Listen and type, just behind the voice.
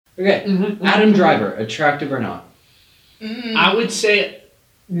Okay, Adam Driver, attractive or not? I would say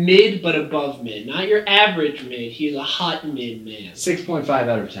mid, but above mid. Not your average mid. He's a hot mid man. 6.5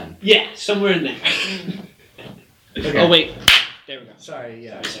 out of 10. Yeah, somewhere in there. Okay. Oh, wait. There we go. Sorry,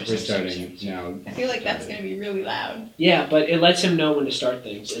 yeah. Sorry, We're sorry, starting now. I feel like that's gonna be really loud. Yeah, but it lets him know when to start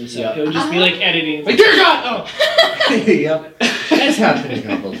things. And so Yeah. he'll just be like editing. It's like, dear God! Oh! Yep. That's happened a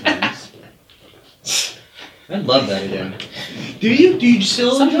couple times. I'd love that again. Do you? Do you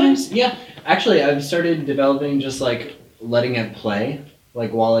still Sometimes, yeah. Actually, I've started developing just like letting it play,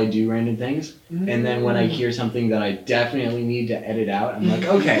 like while I do random things. And then when I hear something that I definitely need to edit out, I'm like,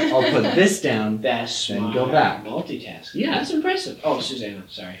 okay, I'll put this down. That's Then smart. go back. Multitasking. Yeah. That's impressive. Oh, Susanna,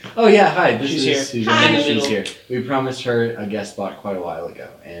 sorry. Oh yeah, hi. This She's is here. Susanna. Hi. She's here. We promised her a guest spot quite a while ago,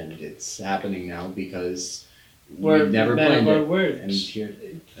 and it's happening now because We're we never men planned of our it. words. And here,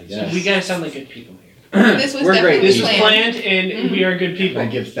 I So guess. we gotta sound like good people here. This was We're great. definitely This was planned. planned, and we are good people. I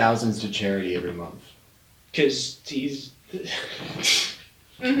give thousands to charity every month. Because he's.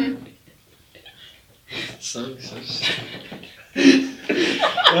 Mhm.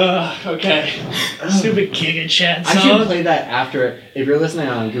 Okay. Stupid Giga Chat I should song. play that after. If you're listening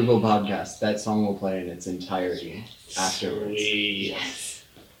on Google Podcasts, that song will play in its entirety afterwards. Sweet. Yes.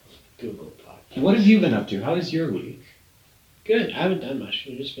 Google Podcast. What have you been up to? How was your week? Good. I haven't done much.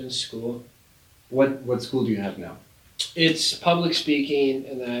 I've just been in school. What school do you have now? It's public speaking,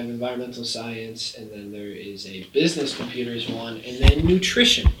 and then I have environmental science, and then there is a business computers one, and then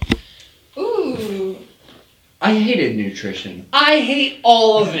nutrition. Ooh. I hated nutrition. I hate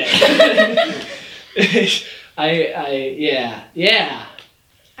all of it. Yeah.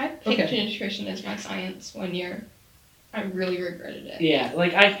 I picked nutrition as my science one year. I really regretted it. Yeah,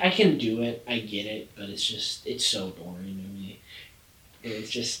 like I can do it, I get it, but it's so boring to me.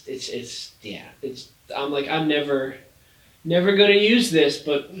 I'm never gonna use this,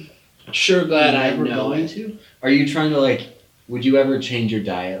 but sure glad I Never know going it. to? Are you trying to would you ever change your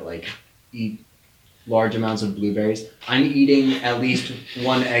diet, eat large amounts of blueberries? I'm eating at least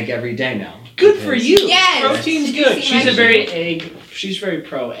one egg every day now. Good for because- you. Yes! Protein's Did you good. see my- She's very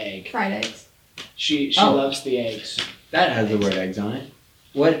pro egg. Fried eggs. She Oh. loves the eggs. That has the word eggs on it.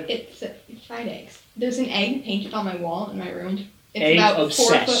 What? It's fried eggs. There's an egg painted on my wall in my room. It's Egg about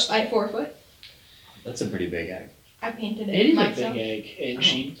obsessed. 4 foot by 4 foot. That's a pretty big egg. I painted It is a myself. big egg, and Oh. I'll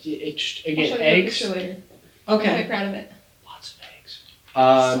show again you a eggs. picture later. I'm Okay. quite proud of it. Lots of eggs.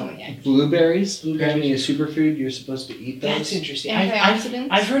 So many eggs. Blueberries. Blueberries. Apparently a superfood. You're supposed to eat those. That's interesting. Antioxidants.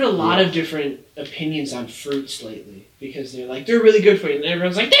 I've heard a lot of different opinions on fruits lately because they're really good for you, and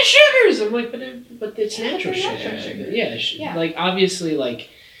everyone's like they're sugars. I'm like, but it's Yeah, natural they're sugar. natural sugar. Yeah, Yeah. like obviously, like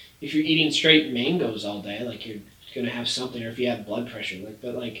if you're eating straight mangoes all day, like you're gonna have something, or if you have blood pressure,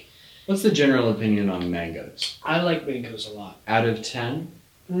 What's the general opinion on mangoes? I like mangoes a lot. Out of 10?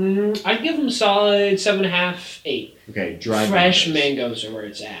 I'd give them solid 7.5, 8. Okay, dried Fresh mangoes. mangoes are where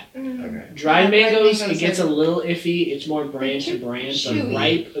it's at. Okay. Dried Yeah, mangoes, it gets a are- little iffy. It's more brand to brand, but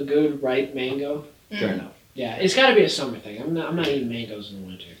chewy. a good ripe mango. Fair enough. Yeah, it's got to be a summer thing. I'm not eating mangoes in the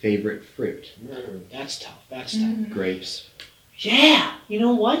winter. Favorite fruit? That's tough. That's tough. Mm. Grapes. Yeah, you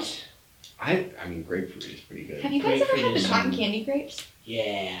know what? I mean, grapefruit is pretty good. Have you guys ever Grapefruit had the is, cotton candy grapes?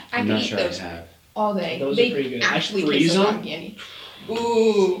 Yeah. I I'm could not eat sure those I have. all day. Those are they pretty good. actually Freeze taste like them? cotton candy.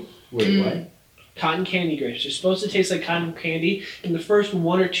 Ooh. Wait, Mm. what? Cotton candy grapes. They're supposed to taste like cotton candy, and the first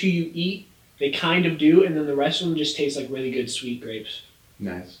one or two you eat, they kind of do, and then the rest of them just taste like really good sweet grapes.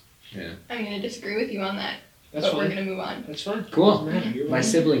 Nice. Yeah. I'm gonna disagree with you on that, That's but we're fine. gonna move on. That's fine. Cool. Doesn't matter. You're My right.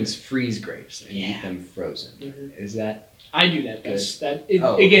 siblings freeze grapes and Yeah. eat them frozen. Mhm. Is that? I do that.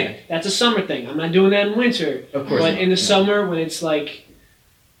 Oh, okay. Again, that's a summer thing. I'm not doing that in winter. Of course. But not, in the no. summer, when it's like,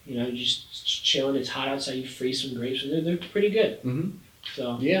 you're just chilling, it's hot outside, you freeze some grapes, and they're pretty good. Mhm.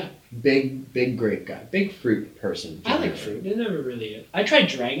 So Yeah. Big grape guy. Big fruit person. I like fruit. They never really. I tried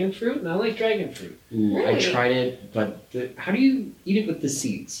dragon fruit, and I like dragon fruit. Ooh, I Really? tried it, but how do you eat it with the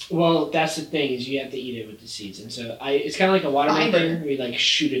seeds? Well, that's the thing is you have to eat it with the seeds, and so it's kind of like a watermelon Fiber. thing where you like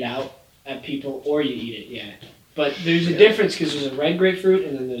shoot it out at people, or you eat it. Yeah, but there's a Yeah. difference because there's a red grapefruit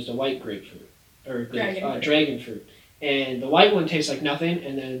and then there's the white grapefruit or the Dragon fruit. dragon fruit. And the white one tastes like nothing,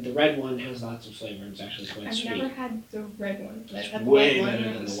 and then the red one has lots of flavor. And it's actually quite I've sweet. never had the red one, but I've It's had the way white one. better and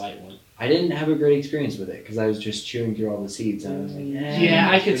it than the was- white one. I didn't have a great experience with it because I was just chewing through all the seeds and I was like, Yeah,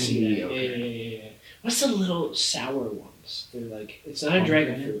 I it's could pretty see that. mediocre. Yeah. What's the little sour ones? They're like it's not a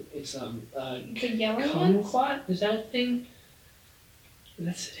dragon fruit. It's The yellow ones? kumquat. Is that a thing?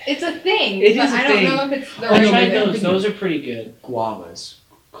 That's It's a thing, It but is a I don't thing. know if it's the I right tried one. those. Those are pretty good. Guavas.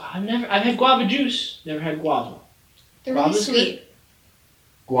 I've had guava juice. Never had guava. They're really Guava's sweet.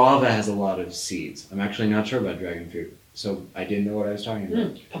 Guava has a lot of seeds. I'm actually not sure about dragon fruit. so I didn't know what I was talking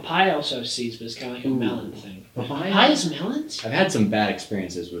about. Papaya also has seeds, but it's kind of like a melon thing. Papaya? Papaya's melons? I've had some bad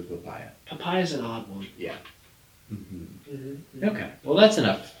experiences with papaya. Papaya's an odd one. Okay, well that's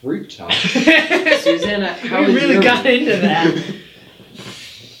enough fruit talk. Susanna, Susanna, how we was really your got week? into that.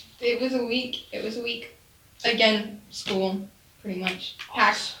 It was a week. Again, school, pretty much.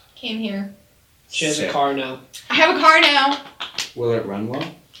 Packed, came here. She has a Sick. car now. I have a car now. Will it run well?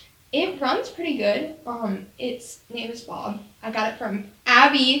 It runs pretty good. Its name is Bob. I got it from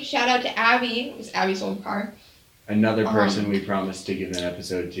Abby. Shout out to Abby. It was Abby's old car. Another person we promised to give an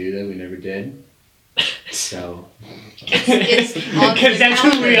episode to that we never did. So. It's on Because the that's who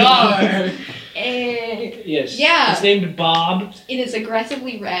we calendar. are. Yes. Yeah. It's named Bob. It is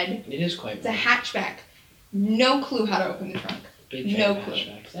aggressively red. It is quite It's a hatchback. No clue how to open the trunk. big no fan clue.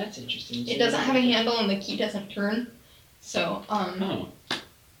 hatchbacks. That's interesting. It doesn't have a handle and the key doesn't turn. So, Oh.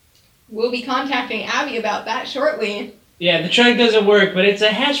 we'll be contacting Abby about that shortly. Yeah, the trunk doesn't work, but it's a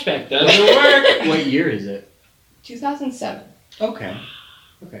hatchback. Doesn't work. What year is it? 2007. Okay.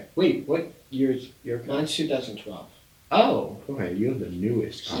 Okay. Wait, what year is your car? Mine's 2012. Oh, okay. You have the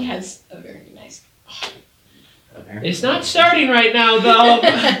newest car. He has a very nice. Apparently. It's not starting right now, though.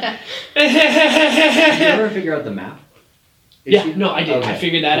 Did you ever figure out the map? Yeah, no, I did. Okay, I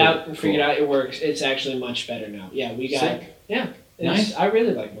figured that cool, out and figured cool. out it works. It's actually much better now. Yeah, we got. Sick. Yeah, Nice. I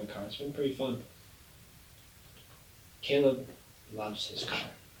really like my car. It's been pretty fun. Caleb loves his car.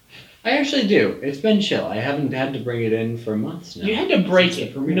 I actually do. It's been chill. I haven't had to bring it in for months now. You had to break Since it. the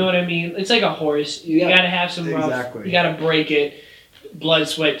You premiere. know what I mean? It's like a horse. You Yeah, gotta have some rough. exactly. You gotta break it. Blood,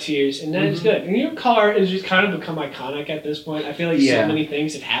 sweat, tears, and then it's Mhm. good. And your car has just kind of become iconic at this point. I feel like Yeah. so many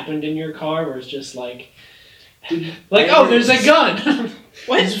things have happened in your car where it's just like, I oh, ever- there's a gun.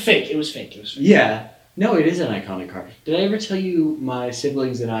 What? It was fake. It was fake. It was fake. Yeah. No, it is an iconic car. Did I ever tell you my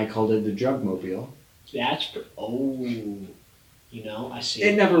siblings and I called it the drug mobile? You know, I see.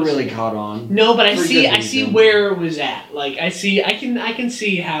 It never really caught on. No, but I For see. good I see reason. where it was at. Like I see. I can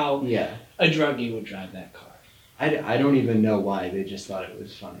see how Yeah. a druggie would drive that car. I don't even know why. They just thought it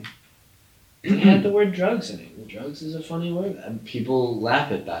was funny. It had the word drugs in it. And drugs is a funny word. And people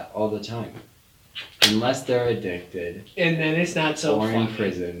laugh at that all the time. Unless they're addicted And then it's not so or in funny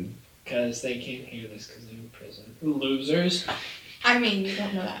prison. because they can't hear this because they're in prison. Losers. I mean, you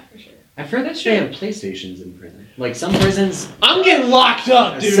don't know that for sure. I've heard that they have PlayStations in prison. Like some prisons. I'm getting locked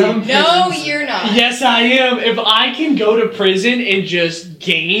up, dude. Some No, prisons- you're not. Yes, I am. If I can go to prison and just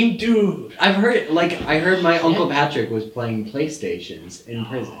game, dude. I've heard. Like I heard my Uncle Patrick was playing PlayStations in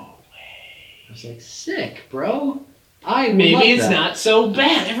prison. I was like, sick, bro. I would Maybe love it's that. not so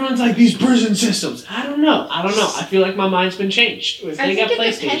bad. Everyone's like these prison systems. I don't know. I feel like my mind's been changed. If I they think got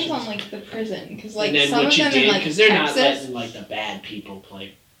it depends PlayStations. on like the prison, because like and then some what of you them did, in like because they're not Texas. letting like the bad people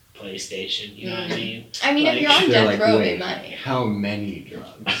play PlayStation. You know what I mean? I mean, like, if you're on They're death like, row, wait, they might. how many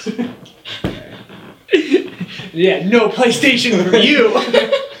drugs? Yeah, no PlayStation for you.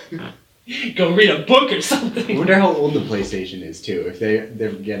 Go read a book or I something. wonder how old the PlayStation is too. If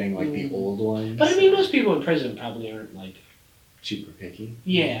they're getting like the old ones. But I mean, most people in prison probably aren't like. Super picky.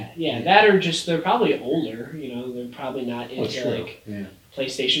 Yeah. That or just they're probably older. You know, they're probably not Oh, into true. like Yeah.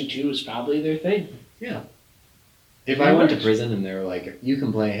 PlayStation 2 is probably their thing. If I went to prison and they were like, "You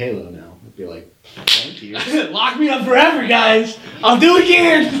can play Halo now," I'd be like, "Thank you." Lock me up forever, guys. I'll do it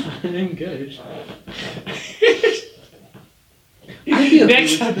again. I'm good.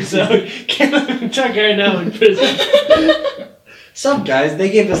 Next episode, Caleb and Tucker are now in prison. Sup, guys? They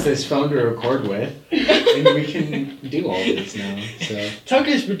gave us this phone to record with, and we can do all this now. So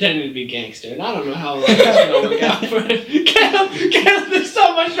Tucker's pretending to be gangster, and I don't know how long it's gonna work out for him. Caleb is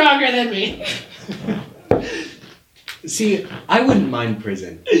so much stronger than me. see, I wouldn't mind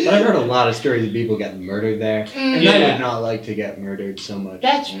prison, but I've heard a lot of stories of people getting murdered there, and I Yeah. would not like to get murdered so much.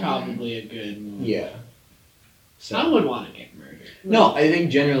 That's probably a good move. Yeah. So I would want to get murdered. no, I think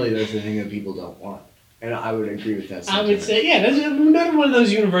generally that's the thing that people don't want, and I would agree with that. I would sentiment. say, yeah, that's another one of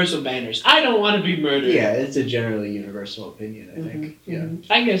those universal banners. I don't want to be murdered. Yeah, it's a generally universal opinion. I think. Yeah.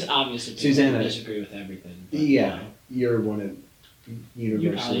 I guess obviously people Susanna. disagree with everything. but, Yeah, you're one of You probably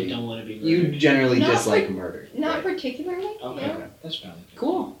universally. don't want to be You murdered. generally Not dislike murder. Not right? particularly. Okay, No. that's probably good.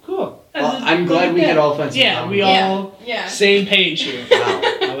 Cool. Cool. Well, I'm glad we could all find some Yeah, common we ground. all Yeah. same page here. Wow.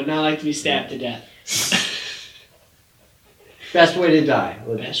 I would not like to be stabbed to death. Best way to die.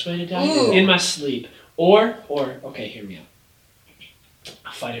 Best way to die? Ooh. In my sleep. Or, okay, hear me out.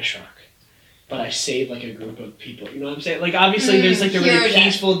 I fight a shark. But I save like a group of people. You know what I'm saying? Like obviously there's like the Hero really death.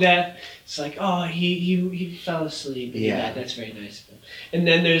 peaceful death. It's like, oh, he fell asleep. Yeah. That's very nice of him. And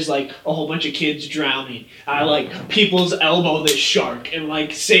then there's like a whole bunch of kids drowning. I like people's elbow this shark and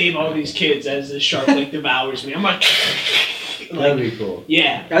like save all these kids as the shark like devours me. I'm like, That'd be cool.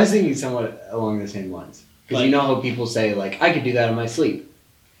 yeah. I was thinking somewhat along the same lines. Because you know how people say, like, I could do that in my sleep.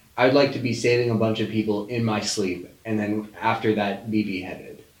 I'd like to be saving a bunch of people in my sleep, and then after that, be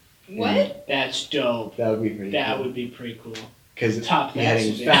beheaded. What? That's dope. That would be pretty That cool. would be pretty cool. Because Top you're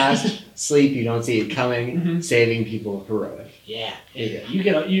heading classes, fast, sleep, you don't see it coming, Mhm. saving people, heroic. Yeah. Yeah.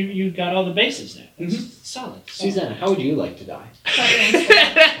 You got all the bases there. That's solid. Susanna, how would you like to die? Firing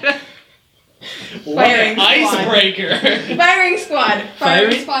squad. What Firing an squad. icebreaker. Firing squad.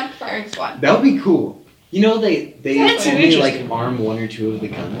 Firing? Firing squad. Firing squad. That would be cool. You know, they That's only, like, interesting. arm one or two of the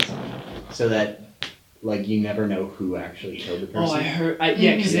guns, so that, like, you never know who actually killed the person. Oh, I heard.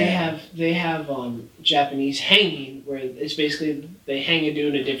 Yeah, because Yeah. they have Japanese hanging where it's basically they hang a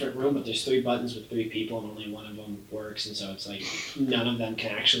dude in a different room, but there's 3 buttons with 3 people, and only one of them works, and so it's like none of them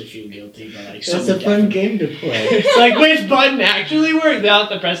can actually feel guilty, but like That's a someone fun definitely- game to play. It's like which button actually works? They all have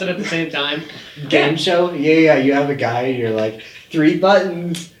to press it at the same time. Game show? Yeah, you have a guy, and you're like, 3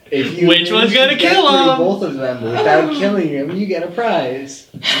 buttons. If you Which one's gonna get kill through him? both of them without killing him, you get a prize.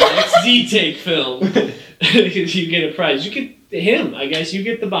 Next Z-Take film. You get a prize. You get him. I guess you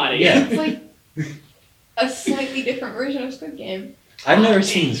get the body. Yeah. It's like a slightly different version of Squid Game. I've never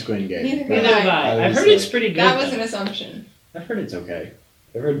seen Squid Game. Neither but have Neither have I I. I've was heard it's pretty good. That was though. an assumption. I've heard it's okay.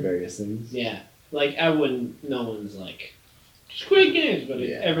 I've heard various things. Yeah, like I wouldn't. No one's like Squid Games, but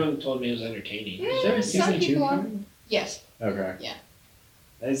Yeah. everyone told me it was entertaining. Mm. Is there a Some season 2 people are. coming? Yes. Okay. Yeah.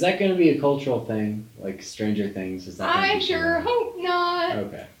 Is that going to be a cultural thing, like Stranger Things? Is that? gonna I be sure something? hope not.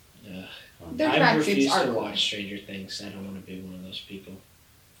 Okay. Ugh. Their I tracksuits refuse are to cool. watch Stranger Things. I don't want to be one of those people.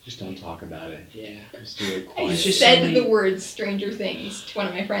 Just don't talk about it. Yeah, Just do it I quiet. It's just said somebody- the words Stranger Things to one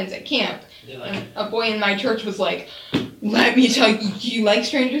of my friends at camp. they're like, And a boy in my church was like, let me tell you, do you like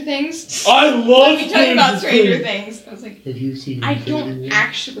Stranger Things? I Let love me tell you about Stranger Things. I was like, Have you seen? I don't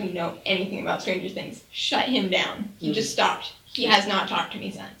actually know anything about Stranger Things. Shut him down. He just stopped. He has not talked to me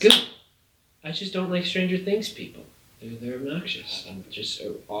since. Good. I just don't like Stranger Things people. They're obnoxious. I'm just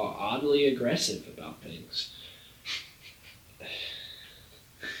oddly aggressive about things.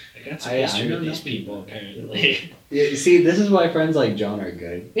 I got some I history know with these nothing. people apparently. Yeah, see, this is why friends like John are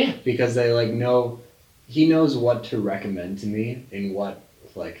good. Yeah. Because they like know, he knows what to recommend to me and what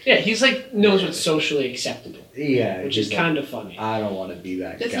like. Yeah, he's like knows what's socially acceptable, Yeah. which he's is like, kind of funny. I don't want to be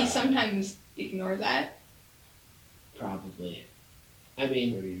that Does guy. he sometimes ignore that? Probably. I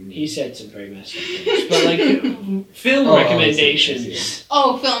mean, What do you mean? he said some very messed up things, but like film Oh, I see, recommendations. I see.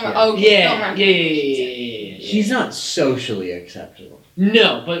 Oh, film. Yeah. Oh, film Yeah, recommendations. yeah. He's not socially acceptable.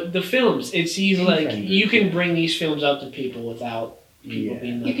 No, but the films, he's like Friendly. you can bring these films up to people without people Yeah.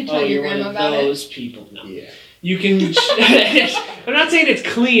 being You like, could tell oh, your you're one grandma of about it. those people. No, Yeah. you can. I'm not saying it's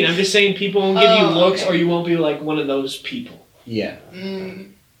clean. I'm just saying people won't give you Oh, looks, okay. or you won't be like one of those people. Yeah.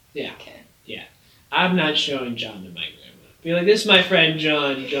 Mm. Yeah. Okay. I'm not showing John to my grandma. Be like, this is my friend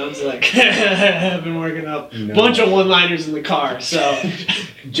John. John's like, I've been working up a No. bunch of one-liners in the car, so.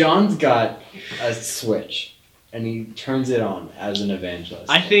 John's got a switch, and he turns it on as an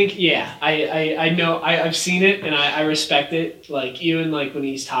evangelist. I think, yeah, I know, I've seen it, and I respect it. Like, even like when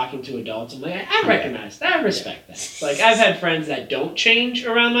he's talking to adults, I'm like, I recognize that, I respect that. Like, I've had friends that don't change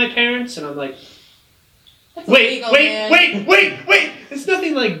around my parents, and I'm like, That's wait, illegal, man. wait! It's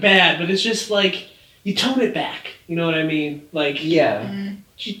nothing like bad, but it's just like, you tone it back. You know what I mean? Like, Yeah.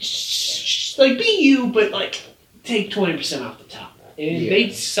 Mm. like be you, but like take 20% off the top. And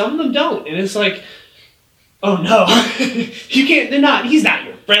Yeah. some of them don't, and it's like, oh no, you can't. He's not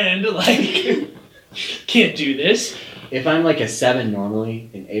your friend. Like, can't do this. If I'm like a 7 normally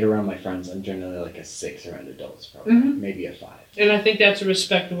and 8 around my friends, I'm generally like a 6 around adults, probably. Mhm. Maybe a 5. And I think that's a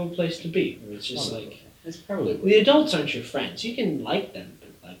respectable place to be. Where it's just Probably. like It's probably. the adults aren't your friends. You can like them,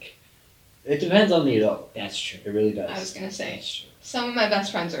 but like It depends on the adult. that's true. It really does. I was gonna say, That's true. some of my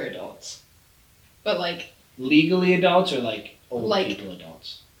best friends are adults. But like Legally adults or like old Like- people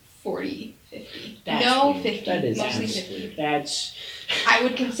adults. 40, 50. That's no, weird. 50. That is mostly weird. 50. That's. I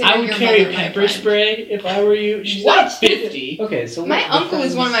would consider I would your carry mother my pepper friend. spray if I were you. She's What? not 50. Okay, so My what- the uncle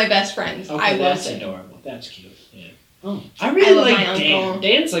is friends- one of my best friends. Okay, I love that's him. adorable. That's cute. Yeah. Oh. I really love like my Dan. uncle.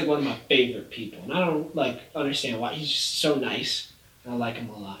 Dan's like one of my favorite people, and I don't like understand why. He's just so nice. I like him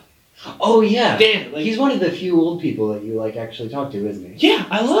a lot. Oh yeah. Dan, like He's one of the few old people that you like actually talk to, isn't he? yeah,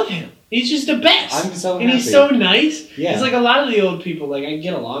 I love him. He's just the best. I'm so and happy. he's so nice. Yeah. It's like a lot of the old people. Like I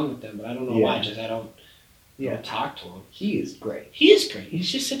get along with them, but I don't know why. Yeah. Just I don't Yeah. talk to him. He is great. He is great.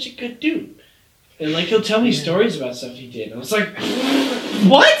 He's just such a good dude. And like he'll tell me stories about stuff he did. And I was like,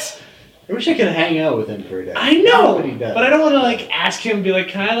 what? I wish I could hang out with him for a day. I know, Nobody does. but I don't want to like ask him, be like,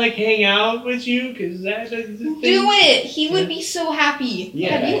 "Can I like hang out with you?" Because that's the thing. Do it. He would be so happy.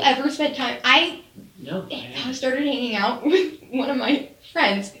 Yeah. Have you ever spent time? No. I started hanging out with one of my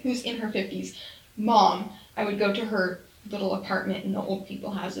friends who's in her 50s. Mom. I would go to her little apartment in the old people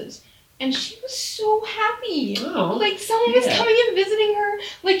houses. And she was so happy. Oh. Like, someone was coming and visiting her.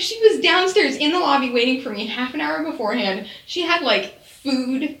 Like, she was downstairs in the lobby waiting for me half an hour beforehand. She had, like,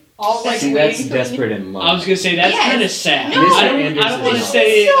 food all, like, See, waiting that's for desperate me. in love. I was gonna say that's Yes. kind of sad. No. I don't Anderson want to is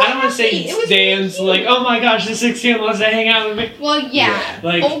say. so I don't want to say happy. It was Dan's really like, cute. oh my gosh, the 16 wants to hang out with me. Well, yeah.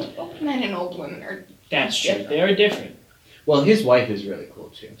 Like Old men and old women are... that's true. different. They are different. Well, his wife is really cool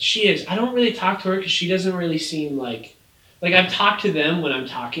too. She is. I don't really talk to her because she doesn't really seem like I've talked to them when I'm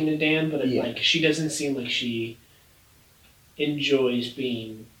talking to Dan, but Yeah. like she doesn't seem like she enjoys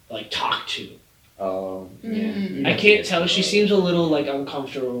being like talked to. Oh, Mm. I can't tell. She seems a little like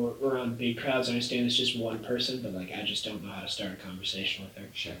uncomfortable around big crowds. I understand it's just one person, but like I just don't know how to start a conversation with her.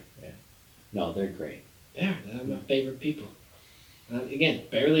 Sure. Yeah. No, they're great. They're my favorite people. Again,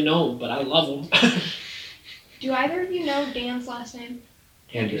 barely know them, but I love them. Do either of you know Dan's last name?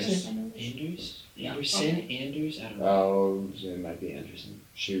 Anderson. Andrews? Yeah. Anderson? Okay. Andrews? I don't know. Oh, it might be Anderson.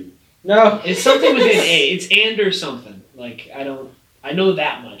 Shoot. No. It's something with an A. It's Ander something. Like, I know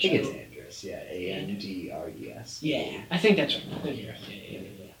that much. I think I it's don't- Andres. Yeah. Andres. Yeah, I think that's right. I think you're right. Yeah.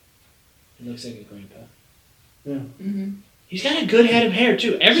 He looks like a grandpa. Mm-hmm. He's got a good head of hair,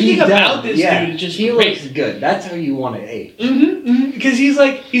 too. Everything He about does, this yeah. dude is just He great. looks good. That's how you want to age. Because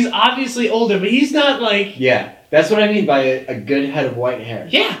he's obviously older, but he's not like, Yeah. That's what I mean by a good head of white hair.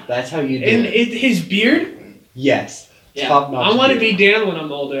 yeah. That's how you do And it. his beard, Yes. yeah. Top notch. I want to beard. be Dan when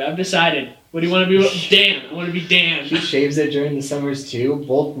I'm older. I've decided. What do you want to be? Dan. I want to be Dan. He shaves it during the summers too.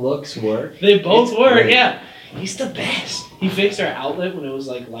 Both looks work. They both It's were, great. yeah. He's the best. He fixed our outlet when it was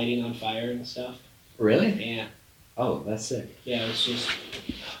like lighting on fire and stuff. Really? Yeah. Oh, that's sick. Yeah, it's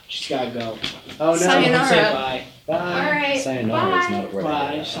just gotta go. Oh no. Sayonara. Say bye. Bye. All right, Sayonara is bye. not a word.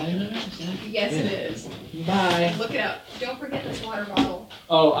 Bye. Sayonara. Is that- Yes, it Yeah. is. Bye. Look it up. Don't forget this water bottle.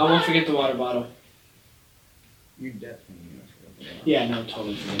 Oh, I won't forget the water bottle. You definitely. Yeah, no,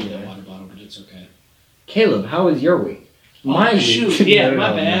 totally forgetting that water bottle, but it's okay. Caleb, how was your week? Oh, My week. shoot. Yeah,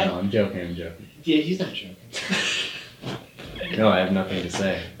 my bad. No, I'm joking. Yeah, he's not joking. No, I have nothing to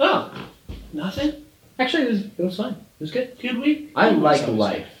say. Oh, nothing? Actually, it was fine. It was good. Good week? I Good week, like so to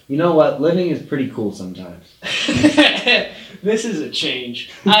life. You know what? Living is pretty cool sometimes. say. This is a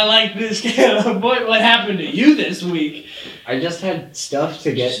change. I like this. Boy, what happened to you this week? I just had stuff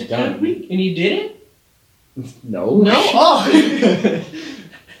to get Just a done. good week? And you did it? No. No? Oh!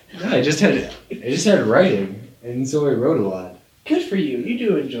 No, I just started writing, and so I wrote a lot. Good for you. You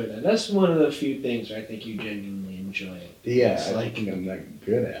do enjoy that. That's one of the few things where I think you genuinely enjoy it. Yeah, It's I like- think I'm not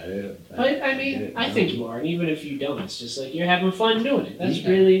good at it. But I did mean, it I now. think you are. And even if you don't, it's just like you're having fun doing it. That's Yeah.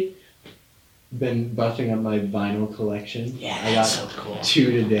 really. Been buffing up my vinyl collection. Yeah, I got that's so cool.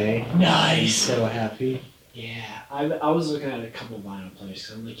 2 today. I'm Nice. so happy. Yeah, I was looking at a couple of vinyl players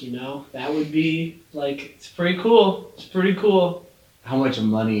because I'm like, that would be like, it's pretty cool. It's pretty cool. How much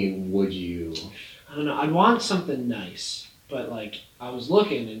money would you? I don't know. I'd want something nice, but like I was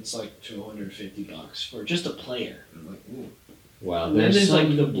looking, and it's like $250 for just a player. And I'm like, ooh. Well, And then there's like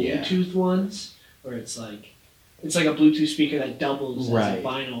some- the yeah. Bluetooth ones where it's like a Bluetooth speaker that doubles Right. as a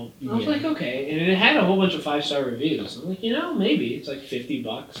vinyl. I was Yeah. like, okay, and it had a whole bunch of 5-star reviews. I'm like, maybe it's like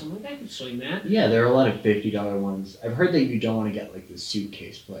 $50. I'm like, I can swing that. Yeah, there are a lot of $50 ones. I've heard that you don't want to get like the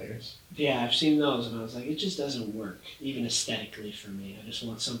suitcase players. Yeah, I've seen those, and I was like, it just doesn't work, even aesthetically for me. I just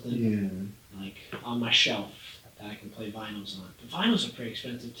want something Yeah. like on my shelf that I can play vinyls on. But vinyls are pretty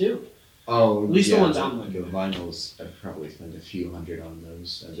expensive too. Oh, At least the yeah, ones I'm looking the at. vinyls. I've probably spent a few hundred on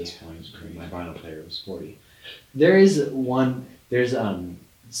those at this Yeah, point. it's crazy. My vinyl player was 40. There is one. There's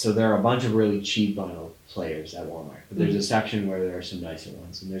So there are a bunch of really cheap vinyl players at Walmart, but there's a section where there are some nicer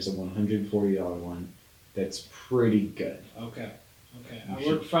ones, and there's a $140 one that's pretty good. Okay. Okay. You I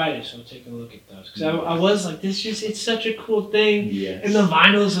should- work Friday, so I'll take a look at those. Because I was like, it's such a cool thing. Yes. And the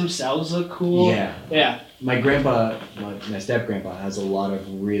vinyls themselves look cool. Yeah. Yeah. My grandpa, my step grandpa, has a lot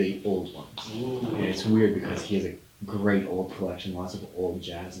of really old ones. And it's weird because he has a great old collection, lots of old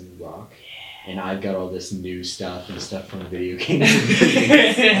jazz and rock. And I've got all this new stuff and stuff from video games.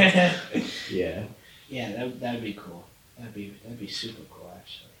 Yeah. Yeah, that'd be cool. That'd be super cool,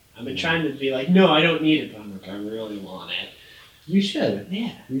 actually. I've been trying to be like, no, I don't need it, but I'm like, I really want it. You should.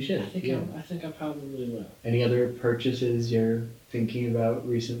 Yeah. You should. I think yeah. I think I probably will. Any other purchases you're thinking about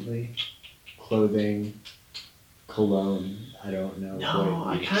recently? Clothing, cologne, I don't know. No,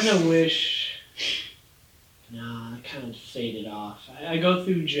 what I kind of wish. Nah, I kind of faded off. I go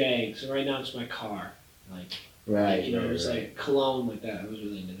through Jags. So right now it's my car. Like, Right. you know, there's like cologne like that. I was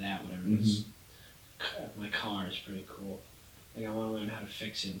really into that. Whatever it is. Mm-hmm. My car is pretty cool. Like, I want to learn how to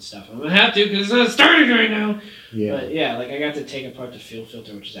fix it and stuff. I'm gonna have to because it's not started right now. Yeah. But yeah, like I got to take apart the fuel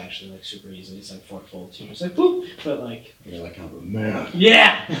filter, which is actually like super easy. It's like 4 folds. You just like boop. But like, You're like, I'm a man.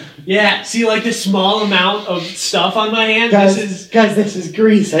 yeah. See, like this small amount of stuff on my hand. Guys, This this is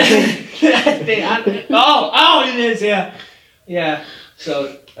grease. I think. oh, it is. Yeah.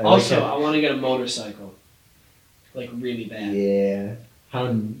 So I also, like I want to get a motorcycle, like really bad. Yeah.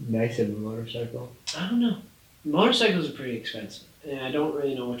 How nice of a motorcycle. I don't know. Motorcycles are pretty expensive, and I don't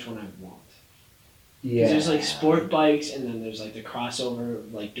really know which one I want. Yeah. There's like sport bikes, and then there's like the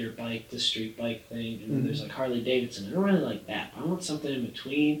crossover, like dirt bike, the street bike thing, and then there's like Harley Davidson. I don't really like that. I want something in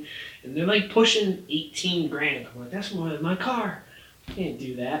between, and they're like pushing 18 grand. I'm like, that's more than my car. I can't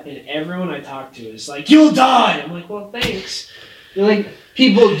do that. And everyone I talk to is like, you'll die. I'm like, well, thanks. You're like,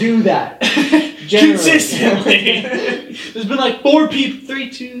 people do that. Generally. Consistently. There's been like 4 people, 3,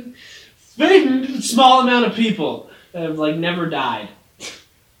 2, very small amount of people that have like never died.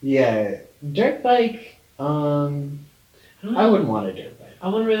 Yeah. Dirt bike, I wouldn't want a dirt bike. I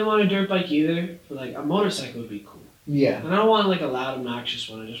wouldn't really want a dirt bike either, but like a motorcycle would be cool. Yeah. And I don't want like a loud, obnoxious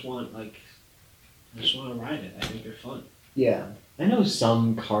one. I just want to ride it. I think they're fun. Yeah. I know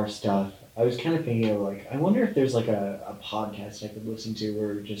some car stuff. I was kind of thinking of like, I wonder if there's like a podcast I could listen to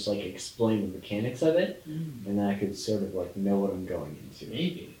where it just like explain the mechanics of it, and then I could sort of like know what I'm going into.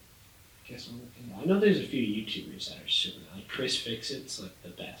 Maybe. I know there's a few YouTubers that are super like Chris Fixit's like the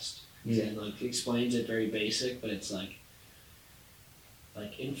best. Yeah. And like he explains it very basic, but it's like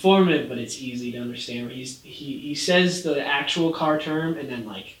informative, but it's easy to understand. He says the actual car term and then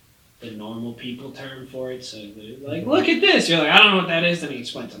like the normal people term for it. So they're like, look at this. You're like, I don't know what that is. Then he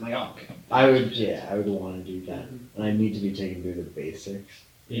explains it. I'm like, oh, okay. I would want to do that. And I need to be taken through the basics.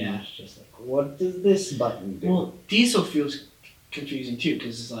 Yeah. It's just like, what does this button do? Well, diesel fuel's confusing too,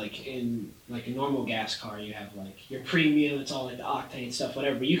 because it's like in like a normal gas car, you have like your premium, it's all like the octane stuff,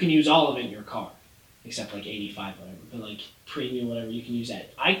 whatever. But you can use all of it in your car, except like 85, whatever. But like premium, whatever, you can use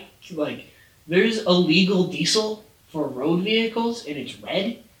that. There's a legal diesel for road vehicles, and it's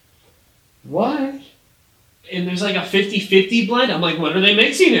red. What? And there's like a 50-50 blend. I'm like, what are they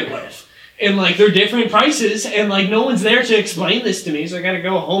mixing it with? And like they're different prices, and like no one's there to explain this to me, so I gotta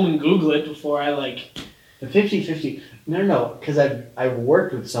go home and Google it before I like. The 50-50. No, because I've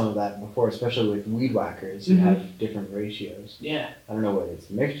worked with some of that before, especially with weed whackers who have different ratios. Yeah. I don't know what it's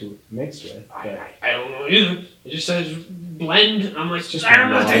mixed with. But I don't know either. It just says blend. I'm like, just I don't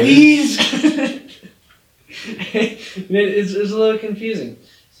know what that means. It's a little confusing.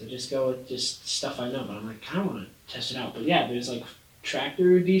 So just go with just stuff I know. But I'm like, I kind of want to test it out. But yeah, there's like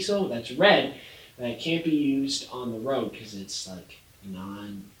tractor diesel that's red that can't be used on the road because it's like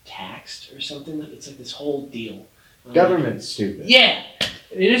non-taxed or something. It's like this whole deal. Government's stupid. Yeah,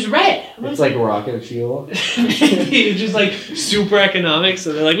 it is red. It's like rocket fuel. It's just like super economic.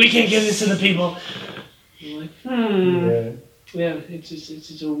 So they're like, we can't give this to the people. I'm like, yeah. It's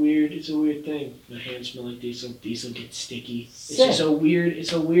just a weird thing. My hands smell like diesel. Diesel gets sticky. It's just a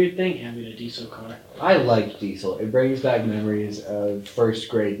weird thing having a diesel car. I like diesel. It brings back memories of first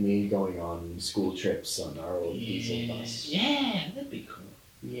grade me going on school trips on our old diesel bus. Yeah, that'd be cool.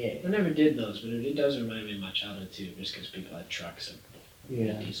 Yeah. I never did those, but it does remind me of my childhood too, just because people had trucks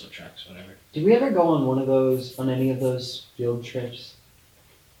and diesel trucks, whatever. Did we ever go on any of those field trips?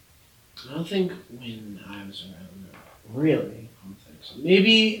 I don't think when I was around. Really? I don't think so.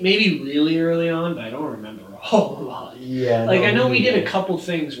 Maybe really early on, but I don't remember a whole lot. Yeah. Like, I know we did a couple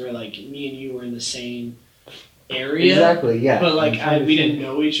things where, like, me and you were in the same area. Exactly, yeah. But, like, we didn't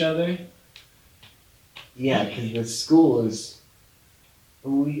know each other. Yeah, because the school is...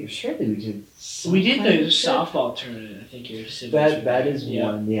 We did... We did the softball tournament, I think your siblings. That is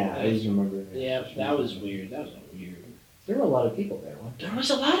one, yeah. I just remember that. Yeah, that was weird. That was weird. There were a lot of people there, weren't There was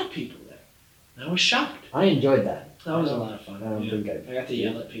a lot of people there. I was shocked. I enjoyed that. That was a lot of fun. I don't think I got to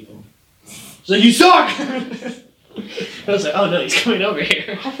yell at people. It's like, you suck! I was like, oh no, he's coming over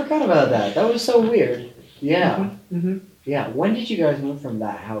here. I forgot about that. That was so weird. Yeah. Mm-hmm. Yeah. When did you guys move from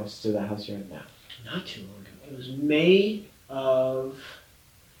that house to the house you're in now? Not too long ago. It was May of...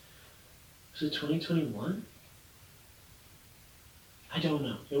 Was it 2021? I don't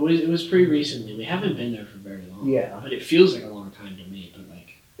know. It was pretty recently. We haven't been there for very long. Yeah. But it feels like a long time to me. But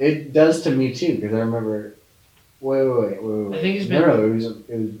like, it does to me too, because I remember. Wait. I think it's been. No, it was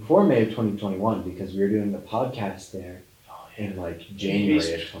before May of 2021 because we were doing the podcast there in like January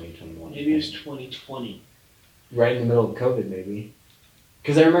of 2021. Maybe it was 2020. Right in the middle of COVID, maybe.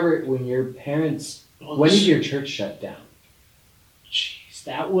 Because I remember when your parents Well, When did your church shut down? Jeez,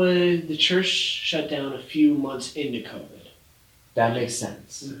 that was the church shut down a few months into COVID. That makes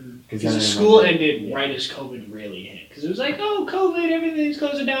sense. Because the school ended right as COVID really hit. Because it was like, oh, COVID, everything's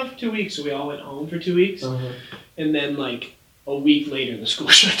closing down for 2 weeks. So we all went home for 2 weeks. Uh-huh. And then, like, a week later, the school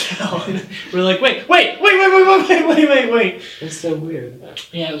shut down. We're like, wait. That's so weird.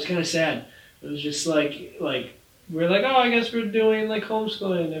 Yeah, it was kind of sad. It was just like we're like, oh, I guess we're doing like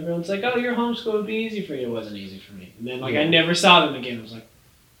homeschooling. And everyone's like, oh, your homeschool would be easy for you. It wasn't easy for me. And then I never saw them again. I was like,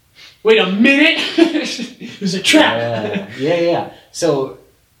 wait a minute, it was a trap. Yeah. So,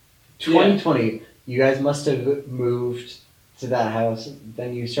 2020, you guys must have moved to that house.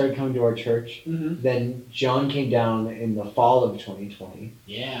 Then you started coming to our church. Mm-hmm. Then John came down in the fall of 2020.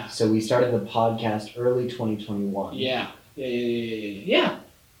 Yeah. So we started the podcast early 2021. Yeah.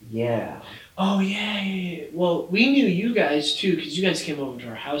 Oh, yeah. Well, we knew you guys, too, because you guys came over to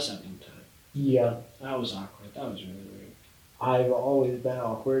our house at one time. Yeah. That was awkward. That was really weird. I've always been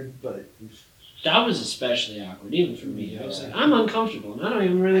awkward, but... That was especially awkward, even for me. I was like, I'm uncomfortable, and I don't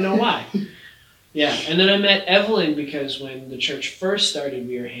even really know why. Yeah, and then I met Evelyn because when the church first started,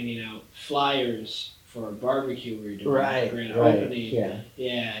 we were handing out flyers for a barbecue we were doing. Grand opening.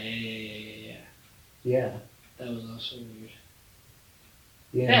 Yeah. That was also weird.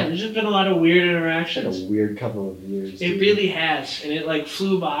 Yeah, there's just been a lot of weird interactions. It's been a weird couple of years. It really has, and it like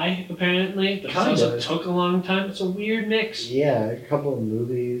flew by apparently, but it also took a long time. It's a weird mix. Yeah, a couple of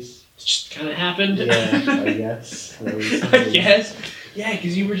movies. It just kind of happened. Yeah, I guess. I guess. Yeah,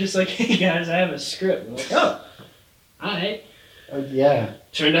 because you were just like, hey guys, I have a script. I'm like, oh, alright. Yeah.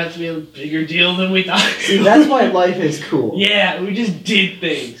 Turned out to be a bigger deal than we thought. See, that's why life is cool. Yeah, we just did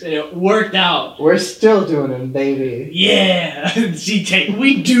things, and it worked out. We're still doing them, baby. Yeah,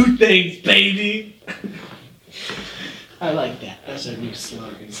 we do things, baby. I like that. That's our new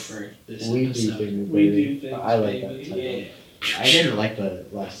slogan for this episode. We do things, baby. We do things, I like baby. that title. Yeah. I didn't like the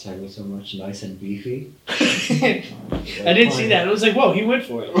last title so much, Nice and Beefy. I didn't see that. I was like, whoa, he went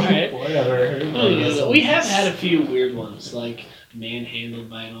for it. All right. Whatever. We have had a few weird ones, like manhandled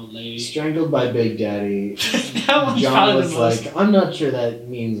by an old lady. Strangled by Big Daddy. That one's John probably was the most... like, I'm not sure that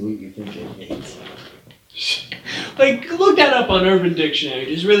means what you think it means. Like, look that up on Urban Dictionary.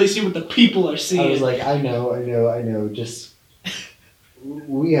 Just really see what the people are seeing. I was like, I know. Just,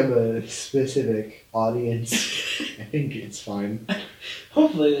 we have a specific audience. I think it's fine.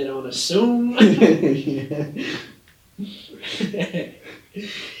 Hopefully they don't assume.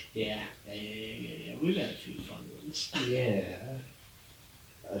 Yeah. We've had a few fun ones. Yeah.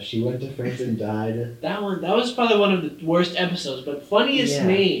 She went to France and died. That was probably one of the worst episodes, but funniest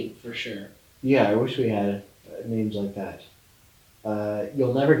name for sure. Yeah, I wish we had names like that.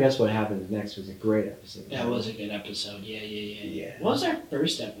 You'll Never Guess What Happens Next was a great episode. That was a good episode. Yeah. What was our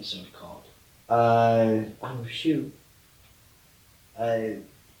first episode called? Oh shoot.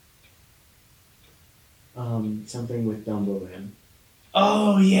 Something with Dumbo Man.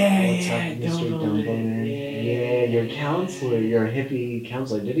 Oh yeah, What's up, Mr. Dumbo Man? Yeah, your counselor, your hippie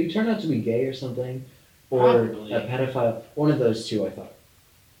counselor. Did he turn out to be gay or something? Or Probably. a pedophile? One of those two, I thought.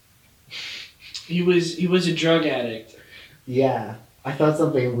 He was a drug addict. Yeah. I thought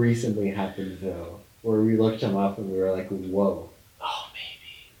something recently happened though, where we looked him up and we were like, whoa. Oh,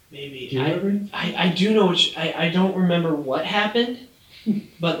 maybe. Do you remember? I do know. I don't remember what happened,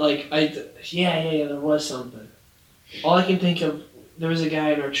 but like there was something. All I can think of, there was a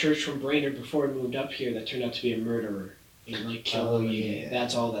guy in our church from Brainerd before he moved up here that turned out to be a murderer and like killed him. Yeah.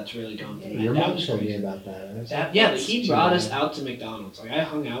 That's all that's really gone through. Your That mom was told crazy. me about that. Like he brought us out to McDonald's. Like I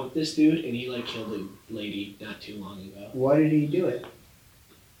hung out with this dude and he like killed a lady not too long ago. Why did he do it?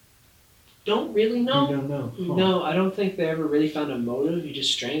 Don't really know. You don't know. Huh. No, I don't think they ever really found a motive. He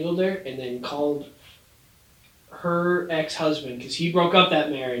just strangled her and then called her ex-husband because he broke up that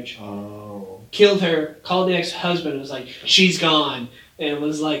marriage. Oh. Killed her, called the ex-husband and was like, she's gone. And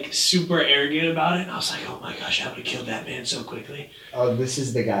was like super arrogant about it. And I was like, oh my gosh, I would have killed that man so quickly. Oh, this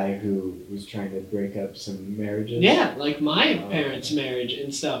is the guy who was trying to break up some marriages? Yeah, like my parents' marriage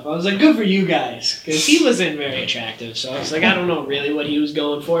and stuff. I was like, good for you guys. Because he wasn't very attractive. So I was like, I don't know really what he was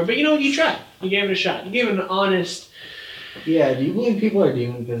going for. But you know, you tried. You gave it a shot. You gave it an honest... Yeah, do you believe people are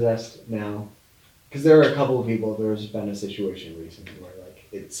demon-possessed now? Because there are a couple of people, there's been a situation recently where like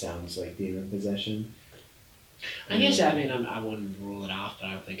it sounds like demon possession. I guess, I mean, I wouldn't rule it off, but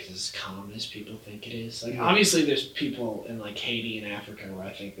I don't think it's as common as people think it is. Like, obviously there's people in, like, Haiti and Africa where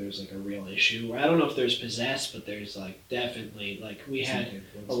I think there's, like, a real issue. Where I don't know if there's possessed, but there's, like, definitely, like, we had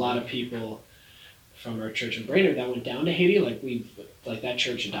a lot of people from our church in Brainerd that went down to Haiti. Like, that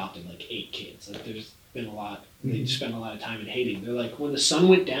church adopted, like, 8 kids. Like, been a lot. They spent a lot of time in hating. They're like, when the sun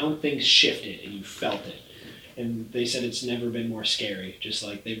went down, things shifted and you felt it. And they said it's never been more scary. Just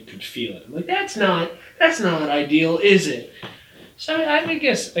like they could feel it. I'm like, that's not ideal, is it? So I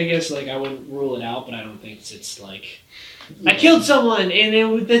guess like I wouldn't rule it out, but I don't think it's like I killed someone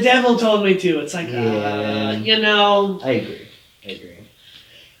and the devil told me to. It's like you know. I agree.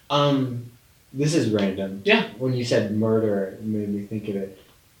 This is random. Yeah. When you said murder, it made me think of it.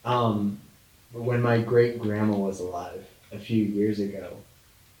 When my great grandma was alive a few years ago,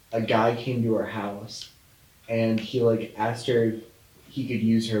 a guy came to her house, and he like asked her if he could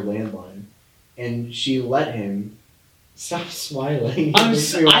use her landline, and she let him. Stop smiling.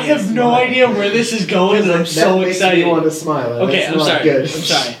 I have no idea where this is going, and I'm so excited. Makes me want to smile. Okay, I'm sorry. Good. I'm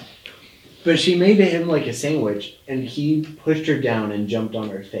sorry. But she made him like a sandwich, and he pushed her down and jumped on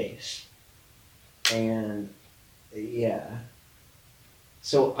her face. And yeah.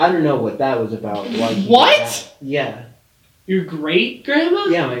 So I don't know what that was about. Why he did that. Yeah. Your great grandma?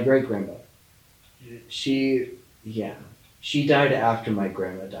 Yeah, my great grandma. She died after my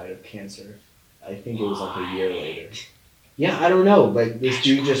grandma died of cancer. I think it was like a year later. Yeah, I don't know. Like this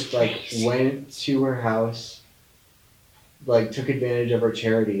dude just like went to her house, like took advantage of her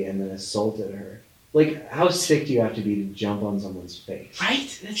charity and then assaulted her. Like, how sick do you have to be to jump on someone's face?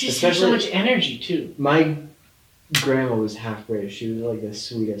 Right? That just takes so much energy too. My grandma was half British. She was like the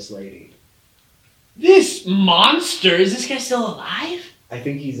sweetest lady. This monster, is this guy still alive? I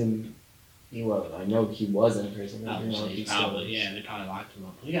think I know he was in prison. They probably locked him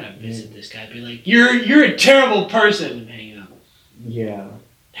up. We gotta visit this guy. Be like, you're a terrible person, and hang up. Yeah.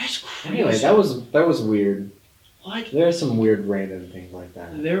 That's crazy. Anyway, that was weird. What? There are some weird random things like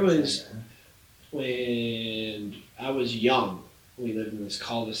that. There was when I was young. We lived in this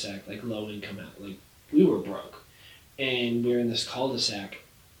cul-de-sac, like low income out. Like we were broke, and we were in this cul-de-sac,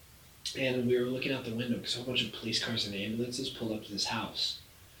 and we were looking out the window because a whole bunch of police cars and ambulances pulled up to this house.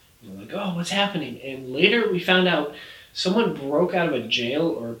 And we're like, oh, what's happening? And later we found out someone broke out of a jail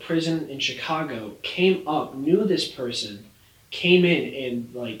or a prison in Chicago, came up, knew this person, came in,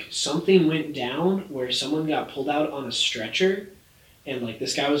 and like something went down where someone got pulled out on a stretcher, and like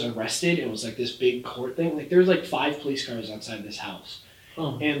this guy was arrested. It was like this big court thing. Like there was like 5 police cars outside this house.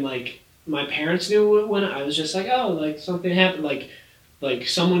 Oh. And like my parents knew when I was just like, oh, like something happened. Like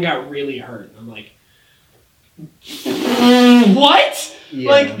someone got really hurt. I'm like, what? Yeah.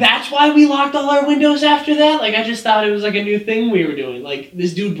 Like, that's why we locked all our windows after that? Like, I just thought it was, like, a new thing we were doing. Like,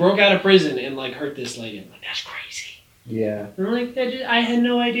 this dude broke out of prison and, like, hurt this lady. I'm like, that's crazy. Yeah. And I'm like, I had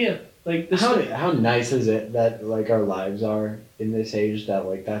no idea. Like, this how nice is it that, like, our lives are in this age that,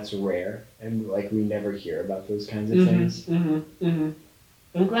 like, that's rare and, like, we never hear about those kinds of things. I'm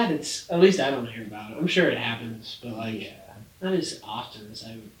glad at least I don't hear about it. I'm sure it happens, but, like, not as often as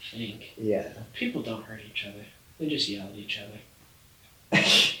I would think. Yeah. People don't hurt each other. They just yell at each other.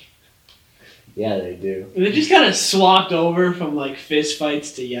 Yeah, they do. They just kind of swapped over from like fist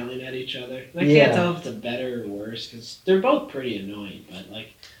fights to yelling at each other. I can't tell if it's a better or worse because they're both pretty annoying, but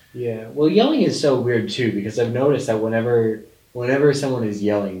like. Yeah, well, yelling is so weird too because I've noticed that whenever someone is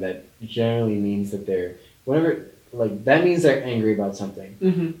yelling, that generally means that that means they're angry about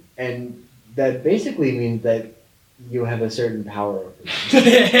something, and that basically means that you have a certain power over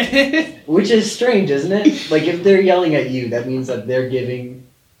them. Which is strange, isn't it? Like, if they're yelling at you, that means that they're giving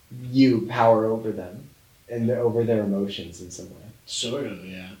you power over them and over their emotions in some way. Sort of,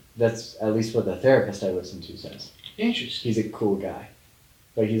 yeah. That's at least what the therapist I listen to says. Interesting. He's a cool guy.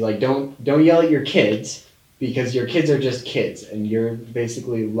 But he's like, don't yell at your kids because your kids are just kids and you're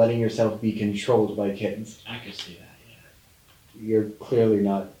basically letting yourself be controlled by kids. I could see that, yeah. You're clearly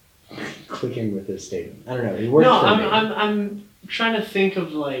not clicking with this statement. I don't know. I'm trying to think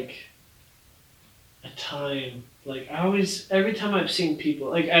of like a time. Like every time I've seen people,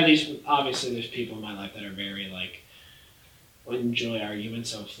 like at least obviously there's people in my life that are very like enjoy arguments.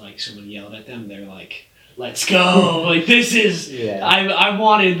 So if like someone yelled at them, they're like, "Let's go!" Like this is I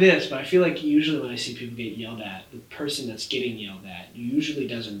wanted this. But I feel like usually when I see people get yelled at, the person that's getting yelled at usually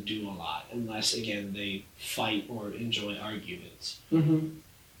doesn't do a lot unless again they fight or enjoy arguments.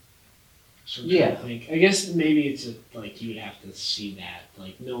 So I guess maybe it's like you would have to see that.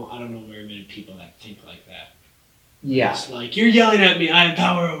 Like, no, I don't know very many people that think like that. Yeah. It's like, you're yelling at me, I have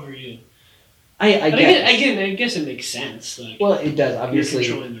power over you. I guess it makes sense. Like, well, it does, obviously.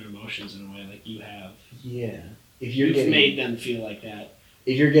 You're controlling their emotions in a way like you have. Yeah. You've made them feel like that.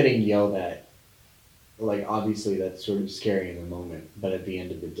 If you're getting yelled at, like, obviously that's sort of scary in the moment, but at the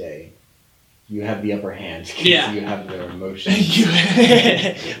end of the day, you have the upper hand because you have their emotions.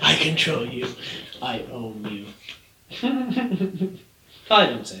 I control you. I own you.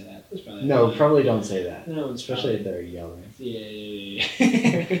 Probably don't say that. That's probably No, fine. probably don't say that. No one's Especially if they're yelling.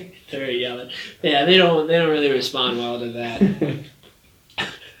 Yeah. They're yelling. Yeah, they don't really respond well to that.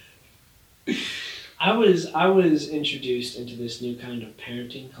 I was introduced into this new kind of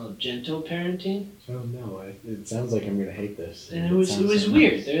parenting called gentle parenting, Oh no, it sounds like I'm gonna hate this. and it was sounds so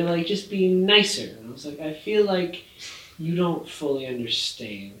weird. nice. They're like just being nicer, and I was like, I feel like you don't fully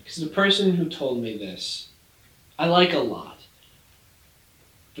understand, because the person who told me this, I like a lot,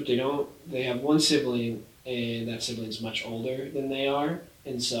 but they don't. They have one sibling, and that sibling's much older than they are,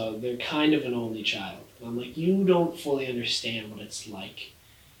 and so they're kind of an only child. And I'm like, you don't fully understand what it's like.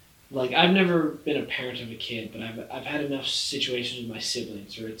 Like, I've never been a parent of a kid, but I've had enough situations with my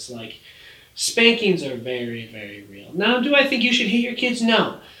siblings where it's like, spankings are very, very real. Now, do I think you should hit your kids?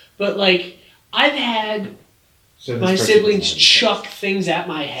 No. But, like, I've had So this my person siblings doesn't have chuck things at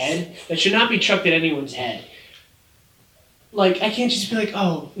my head that should not be chucked at anyone's head. Like, I can't just be like,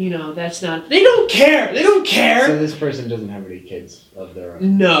 oh, that's not... They don't care! They don't kids. care! So this person doesn't have any kids of their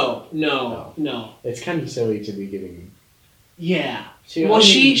own. No. It's kind of silly to be giving. Yeah. See, Well, I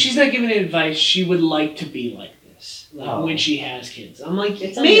mean, she's not giving advice. She would like to be like this, Oh. when she has kids. I'm like,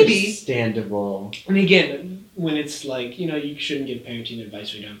 it's maybe. understandable. And again, when it's like, you shouldn't give parenting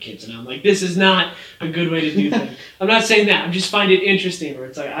advice when you have kids. And I'm like, this is not a good way to do things. I'm not saying that. I just find it interesting where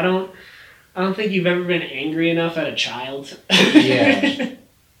it's like, I don't think you've ever been angry enough at a child. Yeah.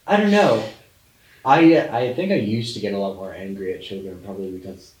 I don't know. I think I used to get a lot more angry at children, probably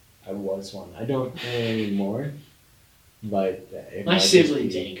because I was one. I don't really anymore. But it My might just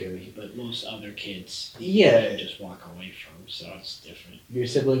siblings be angry, but most other kids, Yeah. I just walk away from, so it's different. Your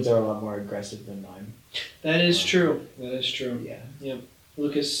siblings are a lot more aggressive than mine. That is true. That is true. Yeah.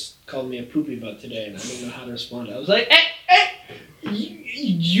 Lucas called me a poopy butt today, and I didn't know how to respond. I was like, hey,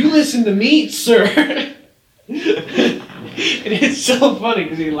 you listen to me, sir. And it's so funny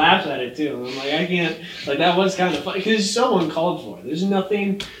because he laughs at it too. And I'm like, I can't, like, that was kind of funny because it's so uncalled for. There's no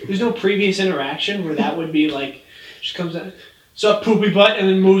previous interaction where that would be like, she comes out, sup, poopy butt, and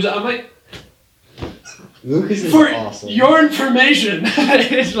then moves on. I'm like, Lucas is for awesome. your information.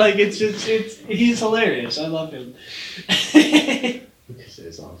 He's hilarious. I love him. Lucas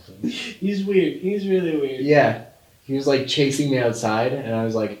is awesome. He's weird. He's really weird. Yeah. He was like chasing me outside, and I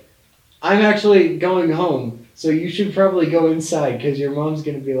was like, I'm actually going home, so you should probably go inside because your mom's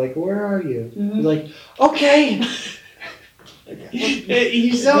going to be like, where are you? Mhm. He's like, okay.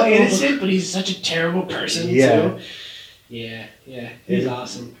 He's so innocent, but he's such a terrible person Yeah. too. Yeah. He's It-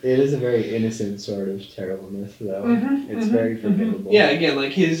 awesome. It is a very innocent sort of terribleness, though. It's very forgivable. Yeah, again,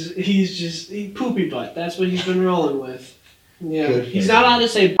 like he's just poopy butt. That's what he's been rolling with. Yeah, Good for he's him. not allowed to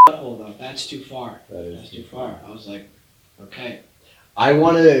say butthole though. That's too far. That's too far. I was like, okay. I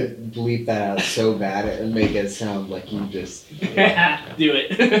want to bleep that out so bad and make it sound like you just. Do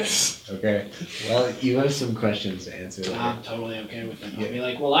it. Okay. Well, you have some questions to answer. Later. I'm totally okay with it. I'll be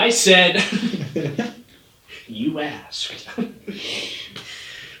like, well, I said, you asked.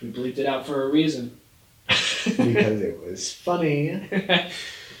 We bleeped it out for a reason. Because it was funny.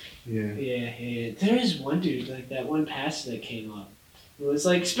 Yeah. Yeah. There is one dude, like that one pastor that came up. It was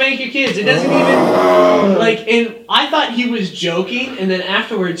like, spank your kids. It doesn't even, like, and I thought he was joking, and then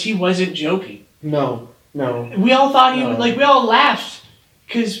afterwards he wasn't joking. No. We all thought he No. was, like, we all laughed.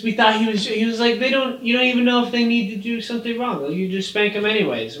 Because we thought he was like, you don't even know if they need to do something wrong. Like, you just spank them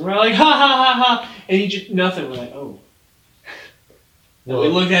anyways. And we're all like, ha ha ha ha. And he just, nothing. We're like, oh. And we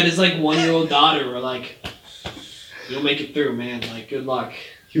looked at his, like, 1-year-old daughter. We're like, you'll make it through, man. Like, good luck.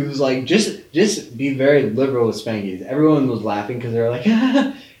 He was like, just be very liberal with spankings. Everyone was laughing because they were like,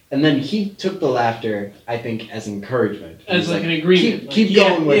 and then he took the laughter, I think, as encouragement. He As was like an agreement. Keep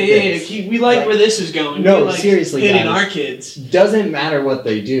going with this. We like Like- where this is going. No, we like seriously, hitting guys. our kids. Doesn't matter what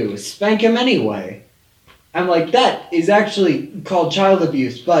they do, spank him anyway. I'm like, that is actually called child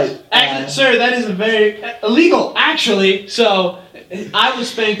abuse, but Actually, sir, that is a very illegal. Actually, so I was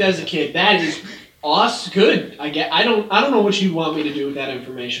spanked as a kid. That is awesome. Good. I don't know what you want me to do with that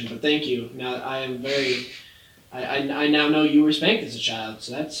information, but thank you. Now I am very. I now know you were spanked as a child,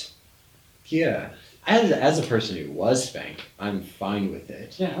 so that's. yeah. As a person who was spanked, I'm fine with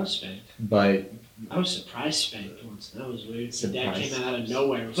it. Yeah, I was spanked. But I was surprise spanked once. That was weird. My dad Surprise. came out of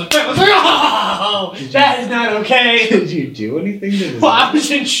nowhere. I was like, oh, that is not okay. did you do anything to this? Well, I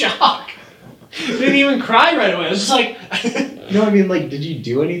was in shock. Didn't even cry right away. I was just like. No, I mean, like, did you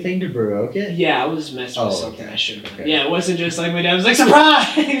do anything to provoke it? Yeah, I was messing with Oh, something okay. I shouldn't have. Okay. Yeah, it wasn't just like my dad was like,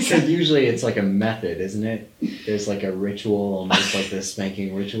 surprise! Because usually it's like a method, isn't it? There's like a ritual, almost like the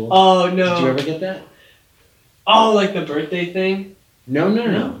spanking ritual. Oh, no. Did you ever get that? Oh, like the birthday thing?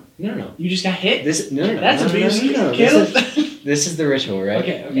 No. You just got hit? This no. That's no, abuse. No. Caleb? This is, This is the ritual, right?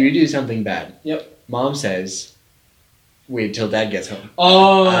 Okay. You do something bad. Yep. Mom says, "Wait till Dad gets home."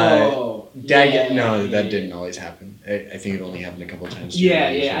 Oh. That didn't always happen. I think it only happened a couple times.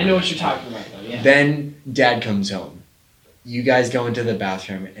 Yeah. I know what you're talking about, though. Yeah. Then Dad comes home. You guys go into the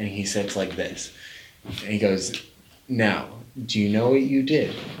bathroom, and he sits like this. And he goes, "Now, do you know what you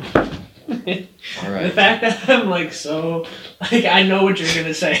did?" All right. The fact that I'm like so, like I know what you're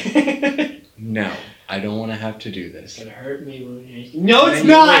gonna say. No, I don't want to have to do this. It's gonna hurt me when you. No, it's And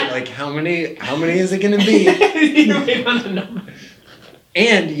you not. wait, like how many is it gonna be? You wait on the number.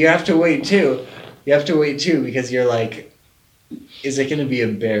 And you have to wait too. You have to wait too because you're like, is it gonna be a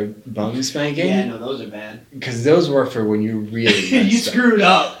bare bum spanking? Yeah, no, those are bad. Because those were for when you really You messed up. screwed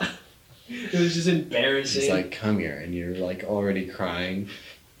up. It was just embarrassing. It's like, come here, and you're like already crying,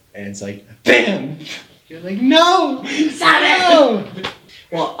 and it's like, bam! You're like, no! Stop it! No!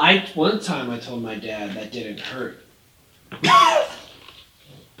 Well, one time I told my dad that didn't hurt.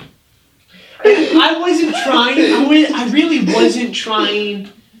 I wasn't trying. I really wasn't trying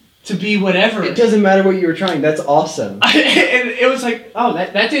to be whatever. It doesn't matter what you were trying. That's awesome. And it was like, oh,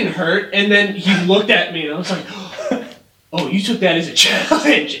 that didn't hurt. And then he looked at me, and I was like, oh, you took that as a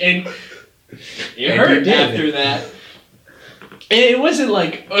challenge, and it hurt after that. And it wasn't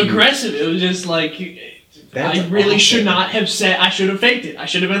like aggressive. It was just like. That's I really awesome. should not have said. I should have faked it. I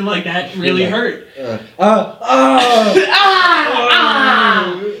should have been like that. Really hurt. No!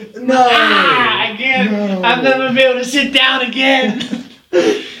 I can't. No. I'll never be able to sit down again.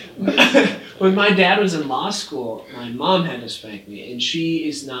 When my dad was in law school, my mom had to spank me, and she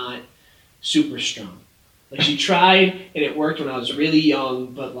is not super strong. Like she tried, and it worked when I was really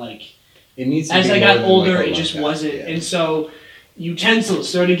young, but like It needs to as be I more got than older, like a it just lockout, wasn't. yeah. And so utensils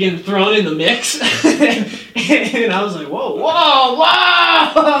started getting thrown in the mix, and I was like, whoa.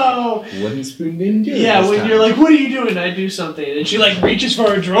 Wooden spoon didn't do it. Yeah, this when time. you're like, what are you doing? I do something, and she like reaches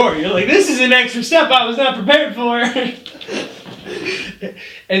for a drawer. You're like, this is an extra step I was not prepared for.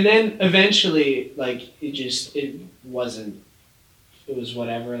 And then eventually, like it was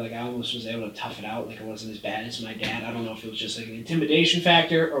whatever. Like I almost was able to tough it out. Like it wasn't as bad as my dad. I don't know if it was just like an intimidation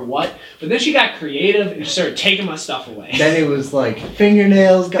factor or what. But then she got creative and started taking my stuff away. Then it was like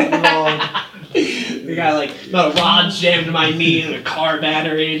fingernails got involved. The guy like the rods jammed to my knee and a car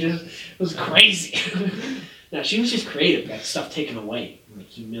battery. It was crazy. No, she was just creative. Got stuff taken away. Like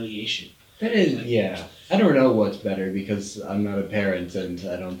humiliation. That is, yeah. I don't know what's better because I'm not a parent and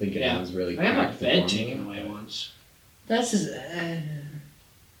I don't think Yeah. anyone's really. I got my cracked the bed formula. taken away once. That's just.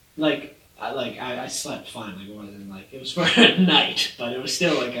 I slept fine. Like it was for a night, but it was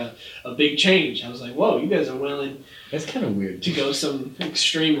still like a big change. I was like, whoa, you guys are willing That's kind of weird. to go some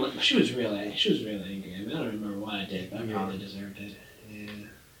extreme. She was really angry. I mean, I don't remember what I did, but I probably deserved it. Yeah.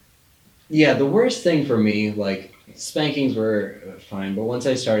 Yeah, the worst thing for me, like spankings were fine, but once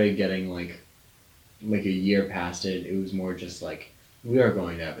I started getting like a year past it, it was more just like we are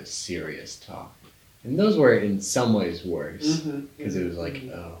going to have a serious talk, and those were in some ways worse because it was like,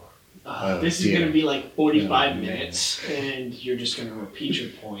 This is dear. going to be like 45 Oh, man. minutes, and you're just going to repeat your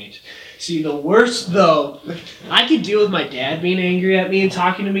point. See, the worst, though, I could deal with my dad being angry at me and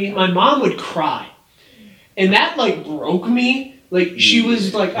talking to me. My mom would cry. And that, like, broke me. Like, she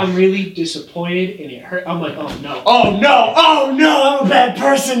was like, I'm really disappointed, and it hurt. I'm like, oh, no, I'm a bad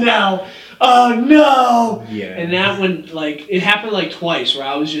person now. Oh, no. yeah. And that one, like, it happened, like, twice, where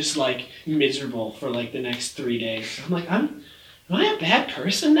I was just, like, miserable for, like, the next 3 days. I'm like, Am I a bad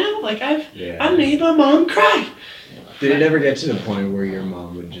person now? Like I made my mom cry. Did it ever get to the point where your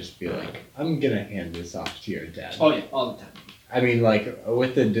mom would just be like, I'm gonna hand this off to your dad? Oh yeah, all the time. I mean, like,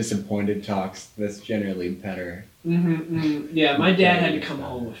 with the disappointed talks, that's generally better. Yeah, my dad had to come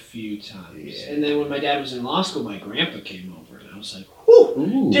home a few times. Yeah. And then when my dad was in law school, my grandpa came over, and I was like, whew,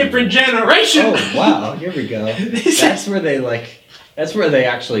 Ooh. different generation. Oh, wow, here we go. That's where they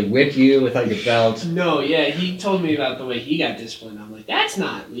actually whip you with like a belt. No, yeah, he told me about the way he got disciplined. I'm like, that's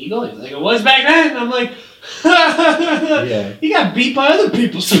not legal. He's like, it was back then. I'm like, Yeah. he got beat by other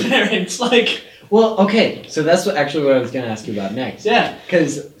people's parents. Like, Well, okay, so that's actually what I was going to ask you about next. yeah.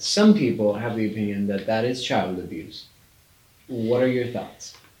 Because some people have the opinion that is child abuse. What are your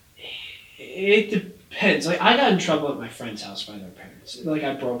thoughts? It depends. Like, I got in trouble at my friend's house by their parents. Like,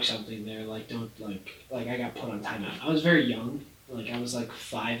 I broke something there. Like, I got put on timeout. I was very young. Like, I was like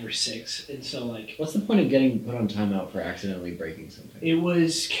 5 or 6, and so like What's the point of getting put on timeout for accidentally breaking something? it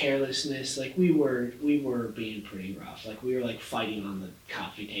was carelessness. Like we were being pretty rough. Like we were like fighting on the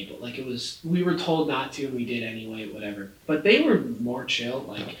coffee table. Like we were told not to, and we did anyway. Whatever. But they were more chill.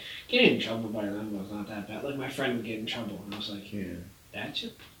 Like getting in trouble by them was not that bad. Like my friend would get in trouble, and I was like, Yeah. that's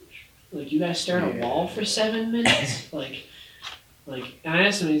it. Like you guys stare at a wall for 7 minutes. Like Like, and I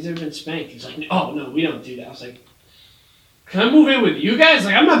asked him, he's ever been spanked? He's like, oh, no, we don't do that. I was like, can I move in with you guys?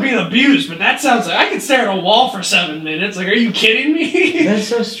 Like, I'm not being abused, but that sounds like I could stare at a wall for 7 minutes. Like, are you kidding me? That's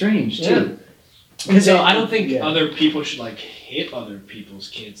so strange, too. And so I don't think other people should, like, hit other people's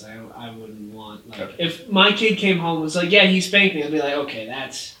kids. I wouldn't want, like, if my kid came home and was like, yeah, he spanked me, I'd be like, okay,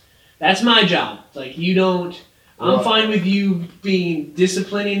 that's my job. Like, you don't, I'm fine with you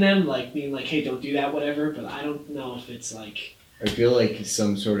disciplining them, like, being like, hey, don't do that, whatever, but I don't know if it's, like... I feel like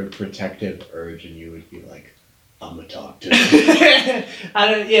some sort of protective urge in you would be like, I'm gonna talk to him.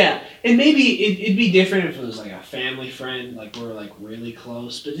 Yeah, and maybe it'd be different if it was like a family friend, like we're like really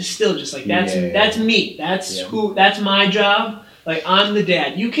close. But it's still just like that's me. That's my job. Like I'm the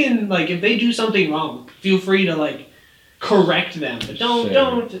dad. You can like if they do something wrong, feel free to like correct them, but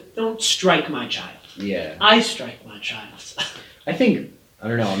don't strike my child. Yeah, I strike my child. I think I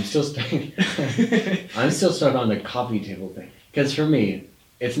don't know. I'm still stuck on the coffee table thing because for me.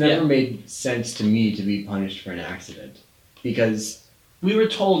 It's never made sense to me to be punished for an accident because we were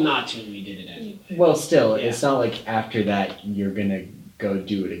told not to and we did it anyway. Well, still, it's not like after that you're gonna go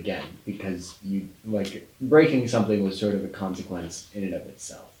do it again because you like breaking something was sort of a consequence in and of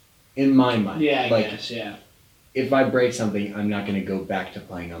itself. In my mind, I guess. If I break something, I'm not gonna go back to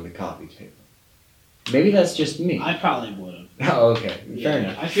playing on the coffee table. Maybe that's just me. I probably would have. Oh, okay. Fair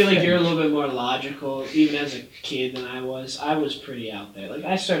enough. I feel like you're a little bit more logical, even as a kid, than I was. I was pretty out there. Like,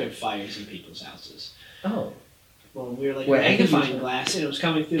 I started fires in people's houses. Oh. Well, we were like magnifying glass, and it was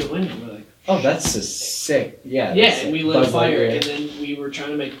coming through the window. We're like, oh, that's a sick. Yeah. Yeah, and we lit a fire, and then we were trying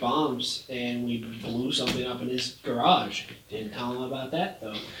to make bombs, and we blew something up in his garage. Didn't tell him about that,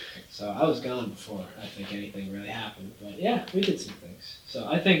 though. So I was gone before I think anything really happened. But yeah, we did some things. So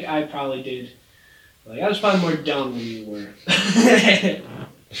I think I probably did. Like, I was probably more dumb than you were.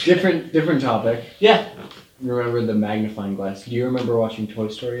 Different topic. Yeah. Remember the magnifying glass. Do you remember watching Toy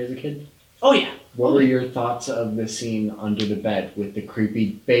Story as a kid? Oh, yeah. What were your thoughts of the scene under the bed with the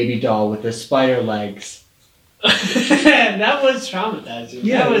creepy baby doll with the spider legs? That was traumatizing.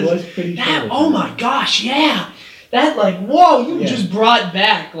 Yeah, it was pretty traumatizing. Oh my gosh, yeah. That, like, whoa, you just brought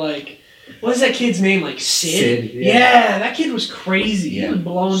back, like... What is that kid's name? Like Sid? Yeah, that kid was crazy. Yeah. He was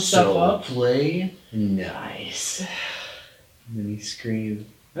blowing stuff up. Play nice. And then he screamed.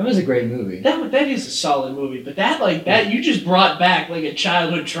 That was a great movie. That is a solid movie, but that you just brought back like a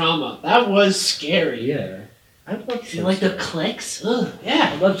childhood trauma. That was scary. Yeah. I love Toy Story. The clicks? Ugh.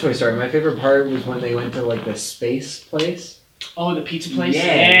 Yeah. I love Toy Story. My favorite part was when they went to like the space place. Oh, the pizza place?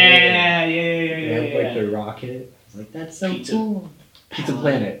 Yeah. Yeah. Like the rocket. I was like, that's so cool. Pizza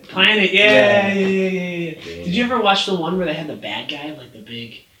Planet. Yeah. Did you ever watch the one where they had the bad guy, like the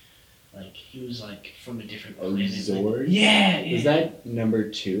big, like he was like from a different planet? Zord? Yeah. Is that number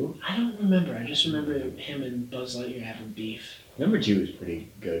 2? I don't remember. I just remember him and Buzz Lightyear having beef. Number 2 was pretty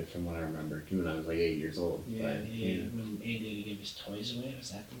good from what I remember, when I was like 8 years old. Yeah. When Andy gave his toys away,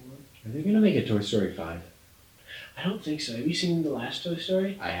 was that the one? Are they gonna make a Toy Story 5? I don't think so. Have you seen the last Toy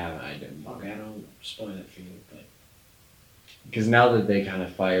Story? I haven't. I didn't. Okay, I don't spoil it for you, but. Because now that they kind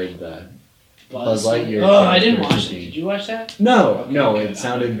of fired the Buzz Lightyear. Oh, I didn't watch it. Did you watch that? No, it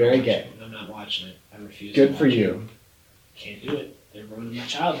sounded very gay. I'm not watching it. I refuse. Good for you. Can't do it. They're ruining my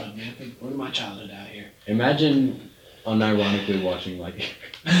childhood, man. They're ruining my childhood out here. Imagine unironically watching like.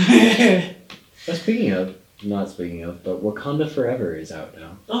 Not speaking of, but Wakanda Forever is out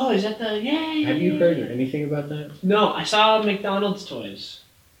now. Oh, is that the yay? Have you heard anything about that? No, I saw McDonald's toys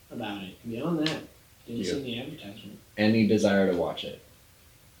about it. Beyond that, didn't see the advertisement. Any desire to watch it?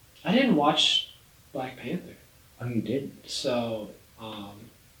 I didn't watch Black Panther. Oh, you did? So,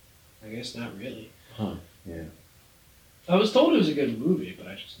 I guess not really. Huh, yeah. I was told it was a good movie, but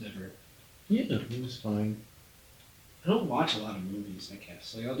I just never... Yeah, it was fine. I don't watch a lot of movies, I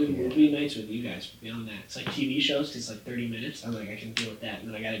guess. Like, I'll do movie nights with you guys, but beyond that, it's like TV shows, because it's like 30 minutes. I'm like, I can deal with that, and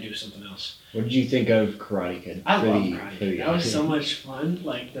then I gotta do something else. What did you think of Karate Kid? I love Karate Kid. That was so much fun.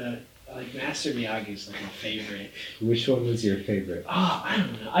 Like Master Miyagi's like my favorite. Which one was your favorite? Oh, I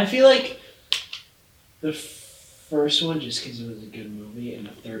don't know. I feel like the first one just because it was a good movie, and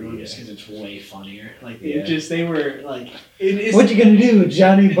the third one just because it's way funnier. Like they were like, what you gonna do,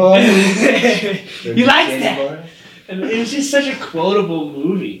 Johnny boy? You like that? Boy? And it was just such a quotable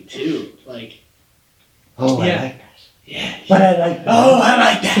movie too. Like, I like that. Yeah. But I like that. Oh, I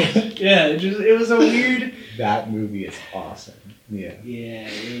like that. Yeah, it was a weird. That movie is awesome. Yeah. Yeah.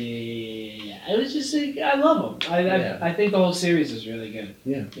 It was just like, I love them. I think the whole series is really good.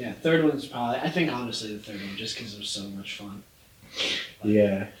 Yeah. Yeah. Third one's probably. I think honestly the third one just because it was so much fun.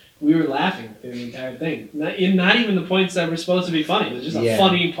 Like, we were laughing through the entire thing. Not even the points that were supposed to be funny. It was just a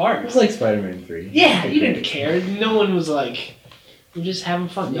funny part. It was like Spider-Man 3. Yeah, you didn't care. No one was like, We're just having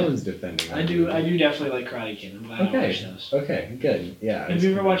fun. No Yeah. one's defending. I do definitely like Karate Kid. I'm glad I watched those. Okay, good. Yeah. Have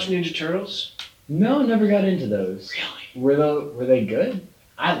you ever watched Ninja Turtles? No, never got into those. Really? Were they good?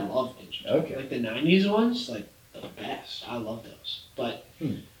 I love Ninja Turtles. Okay. Like the 90s ones, like the best. I love those. But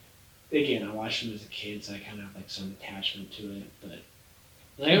again, I watched them as a kid, so I kind of have like some attachment to it. But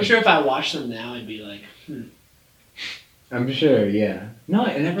like, I'm sure if I watched them now, I'd be like, I'm sure, yeah. No,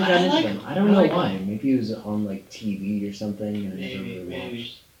 I never got I into like them. them. I don't I know like why. Maybe it was on like TV or something. And I never maybe, really maybe.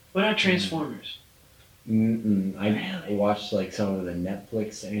 watched. What about Transformers? I Really? watched like some of the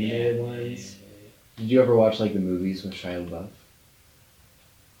Netflix animated ones. Yeah. Did you ever watch like the movies with Shia LaBeouf?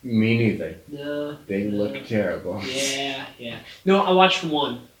 Me neither. No. They no. look terrible. Yeah. No, I watched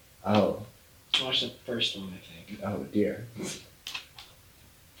one. Oh. I watched the first one, I think. Oh dear.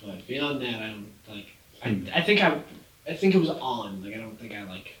 But beyond that, I don't like. I think it was on. Like I don't think I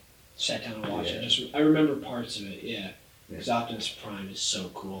like sat down and watched it. I remember parts of it. Yeah. Because Optimus Prime is so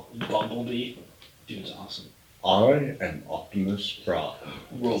cool. And Bumblebee, dude's awesome. I am Optimus Prime.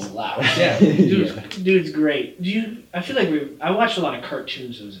 Roll loud. Yeah. Dude's great. I feel like I watched a lot of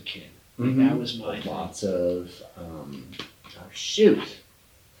cartoons as a kid. Like, that was my thing. Lots of shoot.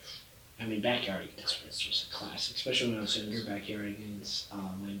 I mean, Backyardigans was just a classic, especially when I was younger. Backyardigans,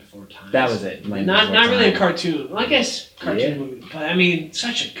 Land Before Time. That was it. Not really a cartoon. Well, I guess cartoon movie, but I mean,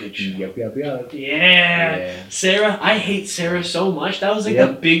 such a good show. Yep. Yeah. Sarah, I hate Sarah so much. That was like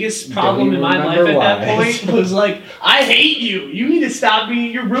the biggest problem Don't in my life remember at that why. point. Was like, I hate you. You need to stop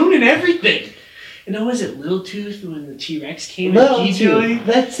being. You're ruining everything. And then was it Little Tooth when the T-Rex came and keep doing?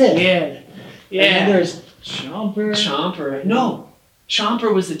 That's it. Yeah. And then there's Chomper. No.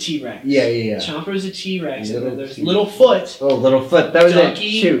 Chomper was the T-Rex. Yeah. Chomper was the T-Rex, and then there's Little Littlefoot, Oh, Littlefoot. That was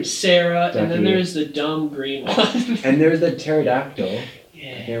Ducky, it. Shoot. Sarah, and then Ducky. there's the dumb green one. And there's the pterodactyl. Yeah.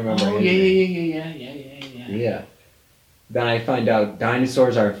 I can't remember Oh, his yeah. Yeah. Then I find out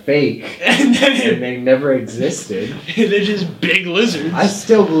dinosaurs are fake And then and they never existed. they're just big lizards. I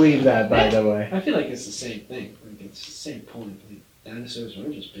still believe that, by the way. I feel like it's the same thing. Like it's the same point. Like, dinosaurs were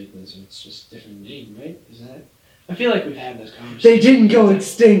just big lizards, just different name, right? Is that? I feel like we've had this conversation. They didn't go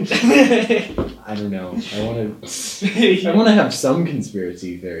extinct. I don't know. I want to have some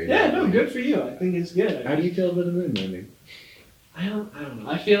conspiracy theory. Yeah, no, good for you. I think it's good. How do you feel about the moon landing? I don't know.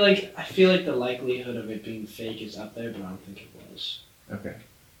 I feel like the likelihood of it being fake is up there, but I don't think it was. Okay.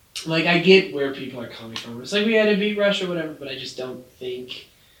 Like I get where people are coming from. It's like we had to beat Russia, or whatever, but I just don't think.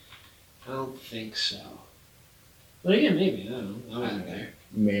 I don't think so. But again, maybe I don't know. I wasn't there.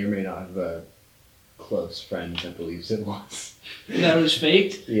 May or may not have a close friend that believes it was. That was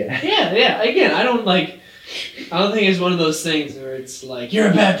faked. Yeah. Yeah. Again, I don't think it's one of those things where it's like you're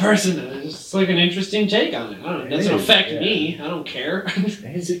a bad person. It's just like an interesting take on it. I don't know. It doesn't affect me. I don't care.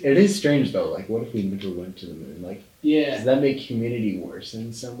 It is strange though. Like, what if we never went to the moon? Like, Yeah. does that make humanity worse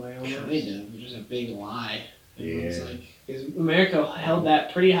in some way? Almost? Kind of. Which is a big lie. Everyone's Yeah. like, 'cause America held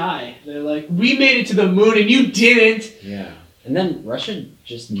that pretty high. They're like, we made it to the moon and you didn't. Yeah. And then Russia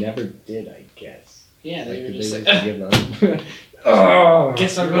just never did, I guess. Yeah, they Like, were did just they like, just give up? Oh,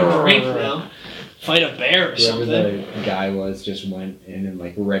 guess I'll go drink now. Fight a bear or Whoever something. the guy was just went in and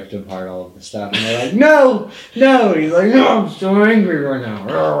like ripped apart all of the stuff, and they're like, no. He's like, no, I'm so angry right now.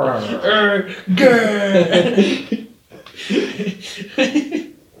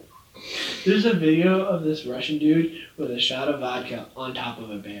 There's a video of this Russian dude with a shot of vodka on top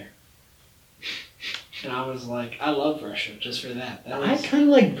of a bear. And I was like, I love Russia just for that. I kind of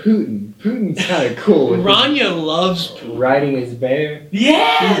like Putin. Putin's kind of cool. With Rania loves Putin. riding his bear.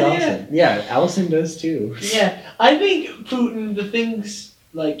 Yeah, He's awesome. Yeah, Allison does too. Yeah, I think Putin, the things,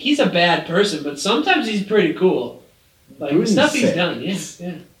 like, he's a bad person, but sometimes he's pretty cool. Like, the Putin's stuff he's sick. done,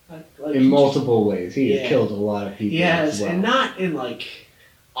 yeah. Like, In multiple ways. He has Yeah. killed a lot of people. Yes, as well. and not in, like,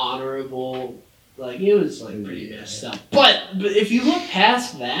 honorable, like, it was, like, pretty Yeah. messed up. But if you look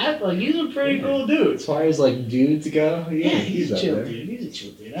past that, like, he's a pretty cool dude. As far as like dudes go, yeah, he's a up chill there. dude. He's a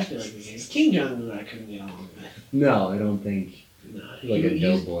chill dude. I feel like King Jong-un I couldn't get along with. No, I don't think No, like a he's-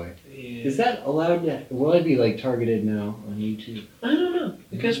 doughboy. Yeah. Is that allowed to? Will I be like targeted now on YouTube? I don't know.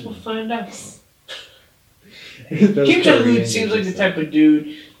 I guess we'll find out. Those Kim Jong Un Koreans seems are like the just type of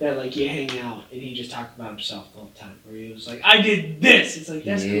dude that like you hang out and he just talked about himself the whole time. Where he was like, "I did this." It's like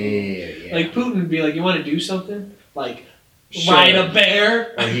that's cool. Yeah. Like Putin would be like, "You want to do something? Like Sure. ride a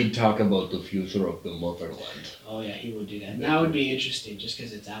bear?" Or he'd talk about the future of the motherland. Oh yeah, he would do that. And that would be interesting just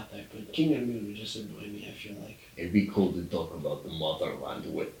because it's out there. But Kim Jong Un would just annoy me. I feel like It'd be cool to talk about the motherland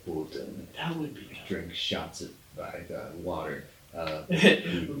with Putin. that would be Drink shots by the water.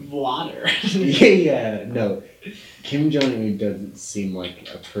 water. Yeah. No. Kim Jong Un doesn't seem like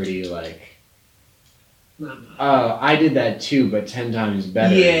a pretty like Not much. I did that too, but 10 times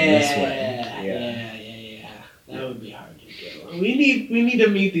better in this way. Yeah. That would be hard to do. We need to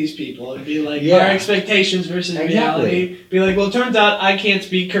meet these people and be like, Yeah. our expectations versus reality. Be like, well, turns out I can't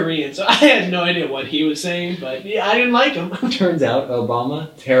speak Korean, so I had no idea what he was saying, but yeah, I didn't like him. Turns out Obama,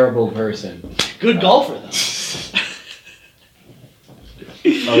 terrible person. Good golfer though.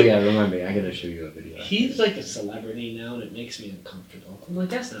 Oh yeah, remind me. I gotta show you a video. He's like a celebrity now, and it makes me uncomfortable. I'm like,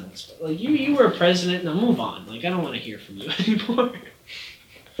 that's not like you were a president. Now move on. Like I don't want to hear from you anymore.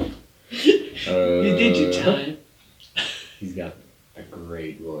 You did your time. He's got a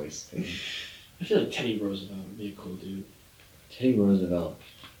great voice. I feel like Teddy Roosevelt would be a cool dude. Teddy Roosevelt.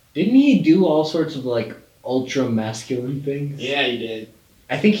 Didn't he do all sorts of like ultra masculine things? Yeah, he did.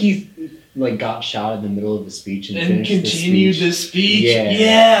 I think he like got shot in the middle of the speech and And finished continued the the speech. Yeah.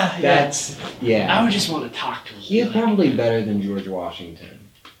 Yeah. That's I would just want to talk to him. He is probably better than George Washington.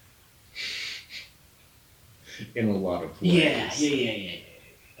 In a lot of ways. Yeah.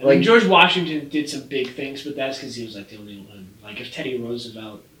 I Like mean, George Washington did some big things, but that's because he was like the only one. Like if Teddy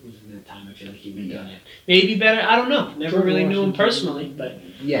Roosevelt was in that time, I feel like he would have done it. Maybe better. I don't know. Never George really knew him Washington. personally, but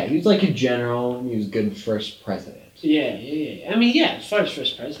Yeah, he was like a general and he was good first president. yeah. I mean, yeah. As far as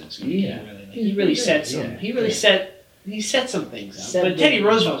first presidents, Yeah. he really set some. Yeah. He really set. He set some things up. Set But Teddy the-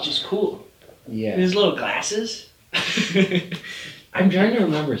 Roosevelt's just cool. Yeah. His little glasses. I'm trying to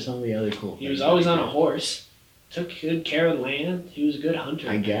remember some of the other cool He was things. always on a horse. Took good care of the land. He was a good hunter.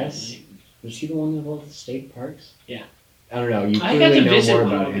 I guess. apparently. Was he the one with all the state parks? Yeah. I don't know. You I got clearly to know visit more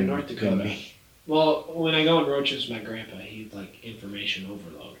one about of them in him North than Dakota. me. Well, when I go on road trips with my grandpa, he's like information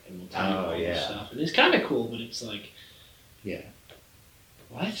overload and will tell you all this yeah. stuff. And it's kind of cool, but it's like, Yeah.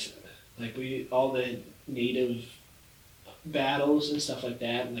 what? Like all the native battles and stuff like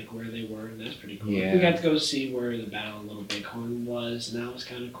that, and like where they were, and that's pretty cool. Yeah. We got to go see where the Battle of Little Bighorn was, and that was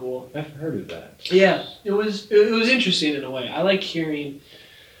kind of cool. I've heard of that. Yeah, it was interesting in a way. I like hearing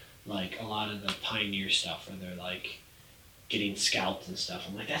like a lot of the pioneer stuff where they're like getting scalped and stuff.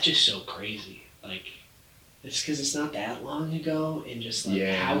 I'm like, that's just so crazy. Like, it's because it's not that long ago, and just like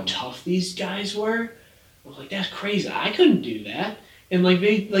Yeah. how tough these guys were. I was like, that's crazy. I couldn't do that. And like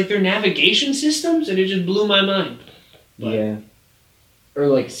they like their navigation systems, and it just blew my mind. But Yeah. Or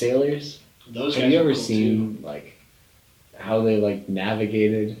like sailors. those guys Have you were ever cool, seen like how they like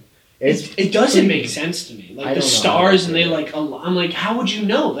navigated? It doesn't pretty- make sense to me. I Like don't the know stars, how and they they do it. like. I'm like, how would you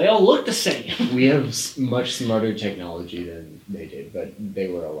know? They all look the same. We have much smarter technology than they did, but they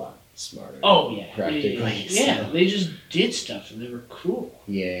were a lot smarter. Oh yeah, Practically, Yeah, so. they just did stuff, and they were cool.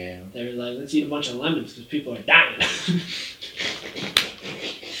 Yeah. They were like, let's eat a bunch of lemons because people are dying.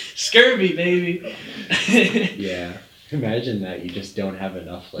 Scurvy, baby. Yeah. Imagine that you just don't have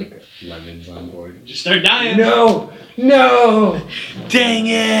enough like lemons on board. Just start dying. No! Dang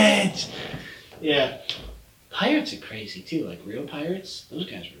it! Yeah. Pirates are crazy too, like real pirates. Those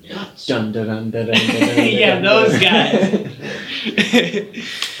guys were nuts. Dun dun dun dun dun dun. Yeah, those guys.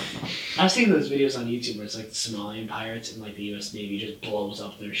 I've seen those videos on YouTube where it's like the Somalian pirates and like the U.S. Navy just blows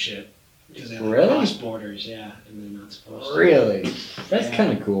up their ship because they like, Really? cross borders, yeah, and they're not supposed to. Really? That's Yeah.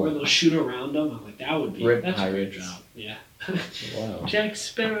 kind of Or cool. they'll shoot around them. I'm like, that would be Rip that's a good pirates. job. Yeah. Wow. Jack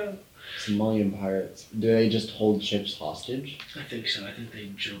Sparrow. Somalian pirates. Do they just hold ships hostage? I think so. I think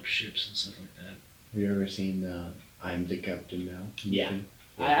they jump ships and stuff like that. Have you ever seen I'm the Captain Now? Yeah. movie?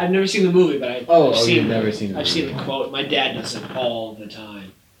 I've never seen the movie, but I've Oh, seen you've never seen the I've movie. seen the quote. My dad does it all the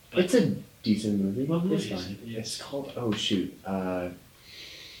time. But It's a decent movie. What movie It's is fine. it? Yeah. It's called, oh shoot. yeah,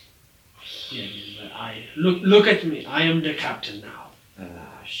 but I look at me. I am the captain now.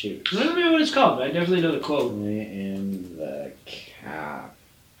 Shoot. I don't remember what it's called, but I definitely know the I quote. am the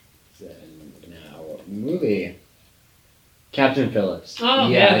Captain Now. Movie. Captain Phillips. Oh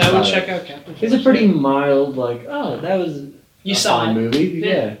yeah, I saw would that. check out Captain. It's Phillips. a pretty mild, like, oh, that was You a saw fun it. movie.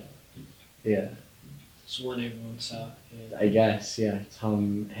 Yeah. Yeah. It's one everyone saw. Yeah. I guess, yeah.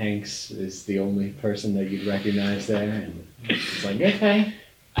 Tom Hanks is the only person that you'd recognize there, and it's like, okay.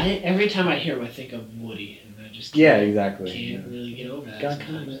 Every time I hear him, I think of Woody, and I just Yeah, exactly. can't really get over that. Got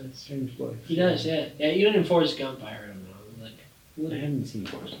kind sometimes. of a strange voice. He does, yeah. Yeah, even in Forrest Gump, I heard him. And I was like, I Woody. haven't seen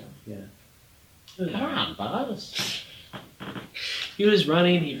Forrest Gump. Yeah. Come Come on, boss. He was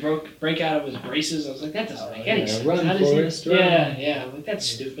running. He break out of his braces. I was like, that doesn't make any yeah, sense. run, How does he- Forrest, run. Yeah. I'm like, that's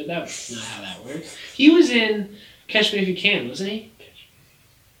stupid. That's not how that works. He was in Catch Me If You Can, wasn't he?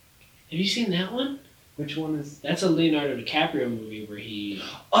 Have you seen that one? Which one is? That's a Leonardo DiCaprio movie where he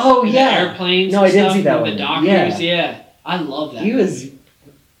Oh in the yeah. airplanes. No, and I didn't stuff see that with one. The doctors. Yeah. Yeah, I love that. He was. movie.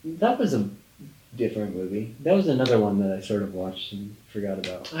 That was a different movie. That was another one that I sort of watched and forgot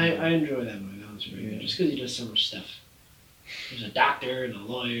about. I enjoy that movie. That one's pretty good. Just because he does so much stuff. There's a doctor and a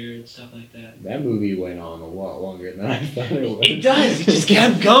lawyer and stuff like that. That movie went on a lot longer than I thought it would. It does. It just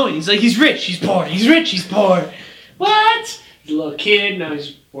kept going. He's like, he's rich, he's poor. He's rich, he's poor. What? He's a little kid. Now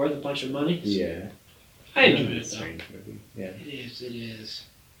he's worth a bunch of money. Yeah. I enjoyed it, It's a though. strange movie. Yeah. It is, it is.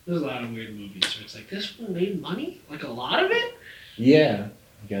 There's a lot of weird movies where it's like, this one made money? Like, a lot of it? Yeah.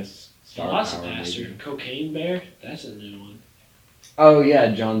 I guess Star Lost Power, Bastard. maybe. Cocaine Bear? That's a new one. Oh,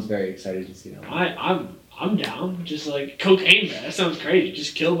 yeah. John's very excited to see that one. I'm down. Just like, Cocaine Bear. That sounds crazy.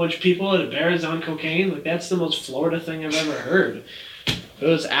 Just kill a bunch of people and a bear is on cocaine? Like, that's the most Florida thing I've ever heard.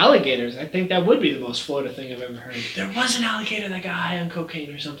 Those alligators, I think that would be the most Florida thing I've ever heard. There was an alligator that got high on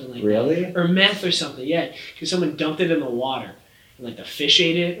cocaine or something like that. Really? Or meth or something, yeah. Because someone dumped it in the water. And like the fish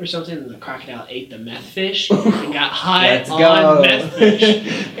ate it or something, and the crocodile ate the meth fish and got high Let's on go. meth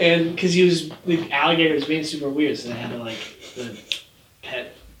fish. And because the alligator was being super weird, so they had to like, the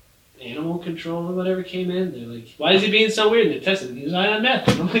pet animal control or whatever came in. They're like, why is he being so weird? And they tested him. He was high on meth.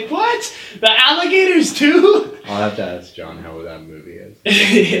 And I'm like, what? The alligators too? I'll have to ask John how that movie is.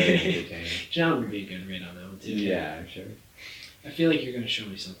 Very entertaining. John would be a good rate on that one too. Yeah, I'm sure. I feel like you're gonna show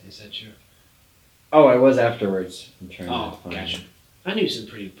me something. Is that true? Oh, I was afterwards. I'm trying Oh, to find gotcha. it. I knew some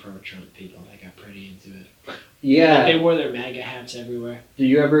pretty pro-Trump people that got pretty into it. Yeah. They wore their MAGA hats everywhere. Do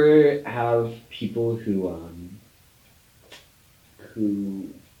you ever have people who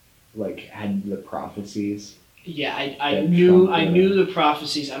like had the prophecies? Yeah, I That knew Trump, the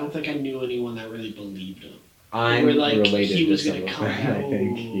prophecies. I don't think I knew anyone that really believed them. I'm Where like related he to was some gonna of come them, out. I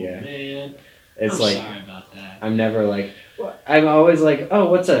think. Oh, Yeah. man. It's I'm like sorry about that. I'm never like I'm always like, oh,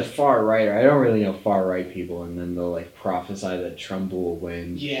 what's a far righter? I don't really know far right people, and then they'll like prophesy that Trump will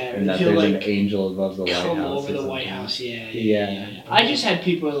win, Yeah, and that he'll there's like an angel above the White House. come or over the something. White House. Yeah. Yeah. I just had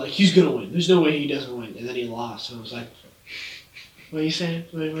people who were like, he's gonna win. There's no way he doesn't win, and then he lost. And I was like, what are you saying?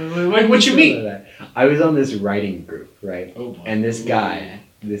 Wait, what you mean? I was on this writing group, right? Oh boy. And this guy,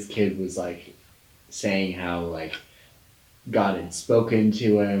 this kid was like saying how like God had spoken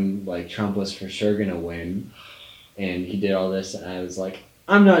to him, like Trump was for sure gonna win, and he did all this, and I was like,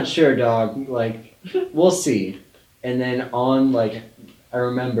 I'm not sure, dog. Like, we'll see. And then I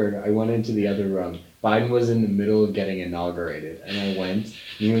remember I went into the other room. Biden was in the middle of getting inaugurated, and I went, and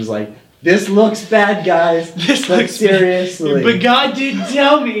he was like, "This looks bad, guys. This Like, looks bad." seriously." But God did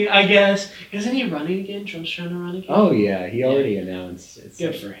tell me, I guess. Isn't he running again? Trump's trying to run again? Oh yeah, he already announced. It's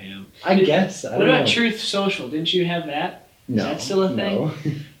Good like- for him. I guess. I What don't about know. Truth Social? Didn't you have that? No, that still a thing? no. No.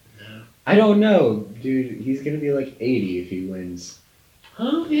 I don't know, dude. He's gonna be like 80 if he wins.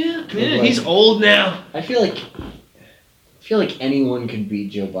 Oh, yeah. Yeah, Like- he's old now. I feel like anyone could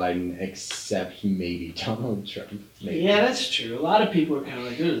beat Joe Biden except maybe Donald Trump. Maybe. Yeah, that's true. A lot of people are kind of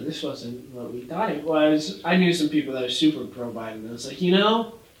like, "Ooh, this wasn't what we thought it was." I knew some people that are super pro Biden. I was like,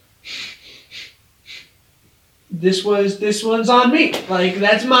 this one's on me. Like,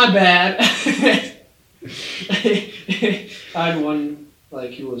 that's my bad. I had one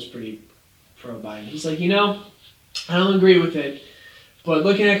like who was pretty pro Biden. He's like, I don't agree with it, but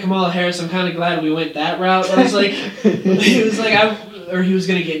looking at Kamala Harris, I'm kind of glad we went that route. I was like, he was like, he was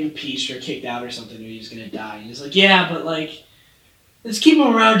gonna get impeached or kicked out or something, or he was gonna die. And he's like, yeah, but like, let's keep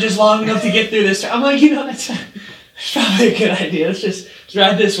him around just long enough to get through this. I'm like, that's probably a good idea. Let's just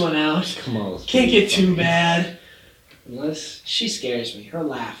ride this one out. Kamala's Can't pretty get too funny. bad. Unless she scares me. Her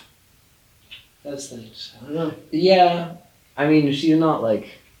laugh. Those things. I don't know. Yeah, I mean, she's not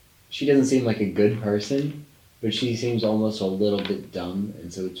like, she doesn't seem like a good person, but she seems almost a little bit dumb,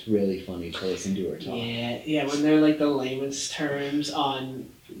 and so it's really funny to listen to her talk. Yeah, when they're like the layman's terms on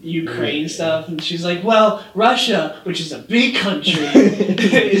Ukraine stuff, and she's like, well, Russia, which is a big country,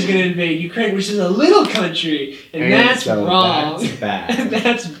 is going to invade Ukraine, which is a little country, and that's so wrong. That's bad.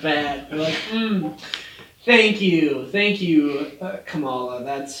 That's bad. They're like, thank you, Kamala.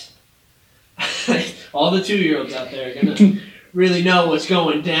 That's all the 2-year-olds out there are gonna really know what's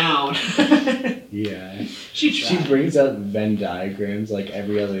going down. Yeah. She She tried. brings up Venn diagrams like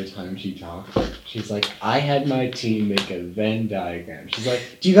every other time she talks. She's like, I had my team make a Venn diagram. She's like,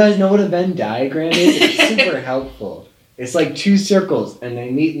 do you guys know what a Venn diagram is? It's super helpful. It's like 2 circles and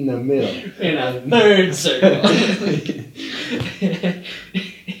they meet in the middle. In a third circle.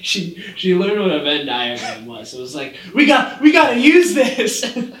 She learned what a Venn diagram was. It was like, we gotta use this.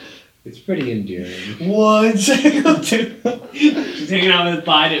 It's pretty endearing. 1 circle, 2. She's hanging out with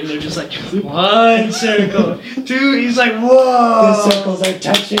Biden, and they're just like 1 circle, 2. He's like, whoa. The circles are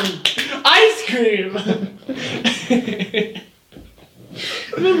touching. Ice cream.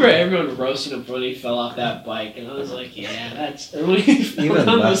 Remember everyone roasted him when he fell off that bike, and I was like, yeah, that's when he fell Even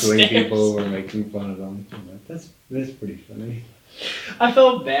down the left-wing stairs. people were making fun of him. That's pretty funny. I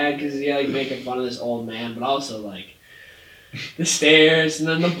felt bad because he like making fun of this old man, but also like the stairs and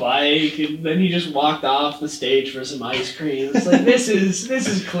then the bike, and then he just walked off the stage for some ice cream. It's like this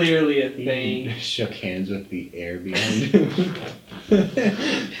is clearly a thing. He shook hands with the air behind him.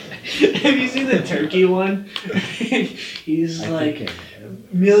 Have you seen the turkey one? He's I like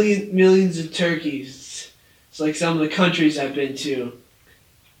think millions of turkeys. It's like some of the countries I've been to.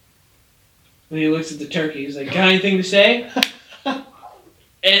 And he looks at the turkey. He's like, "Got anything to say?"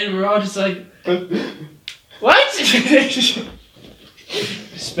 And we're all just like, "What?"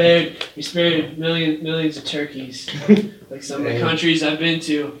 We spared millions of turkeys, like some of the countries I've been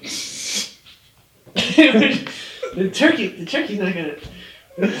to. the turkey's not gonna.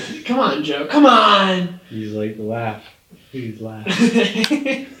 Come on, Joe. Come on. He's like, laugh. Please laugh.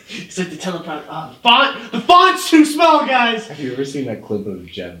 It's like the teleprompter. Oh, the font's too small, guys. Have you ever seen that clip of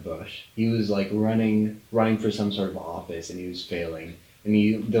Jeb Bush? He was like running for some sort of office and he was failing. And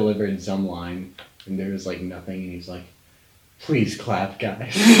he delivered some line and there was like nothing and he's like, please clap,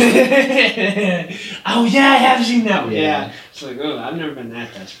 guys. Oh yeah, I have seen that one. Yeah. Yeah. It's like, oh, I've never been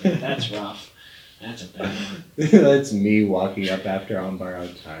that desperate. That's rough. That's a bad one. That's me walking up after on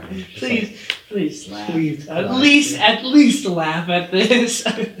borrowed time. Just Please laugh. Please at laugh. least laugh at this.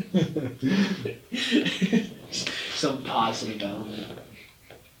 Some positive element.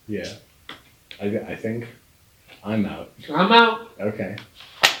 Yeah. I think I'm out. I'm out. Okay.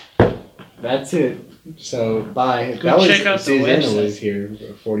 That's it. So, bye. Go check out the Susanna website. was here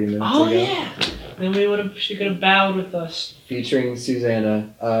 40 minutes Oh ago. yeah. Then she could have bowed with us. Featuring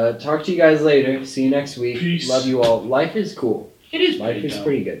Susanna. Talk to you guys later. See you next week. Peace. Love you all. Life is cool. It is Life pretty is dope.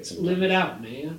 pretty good sometimes. Live it out, man.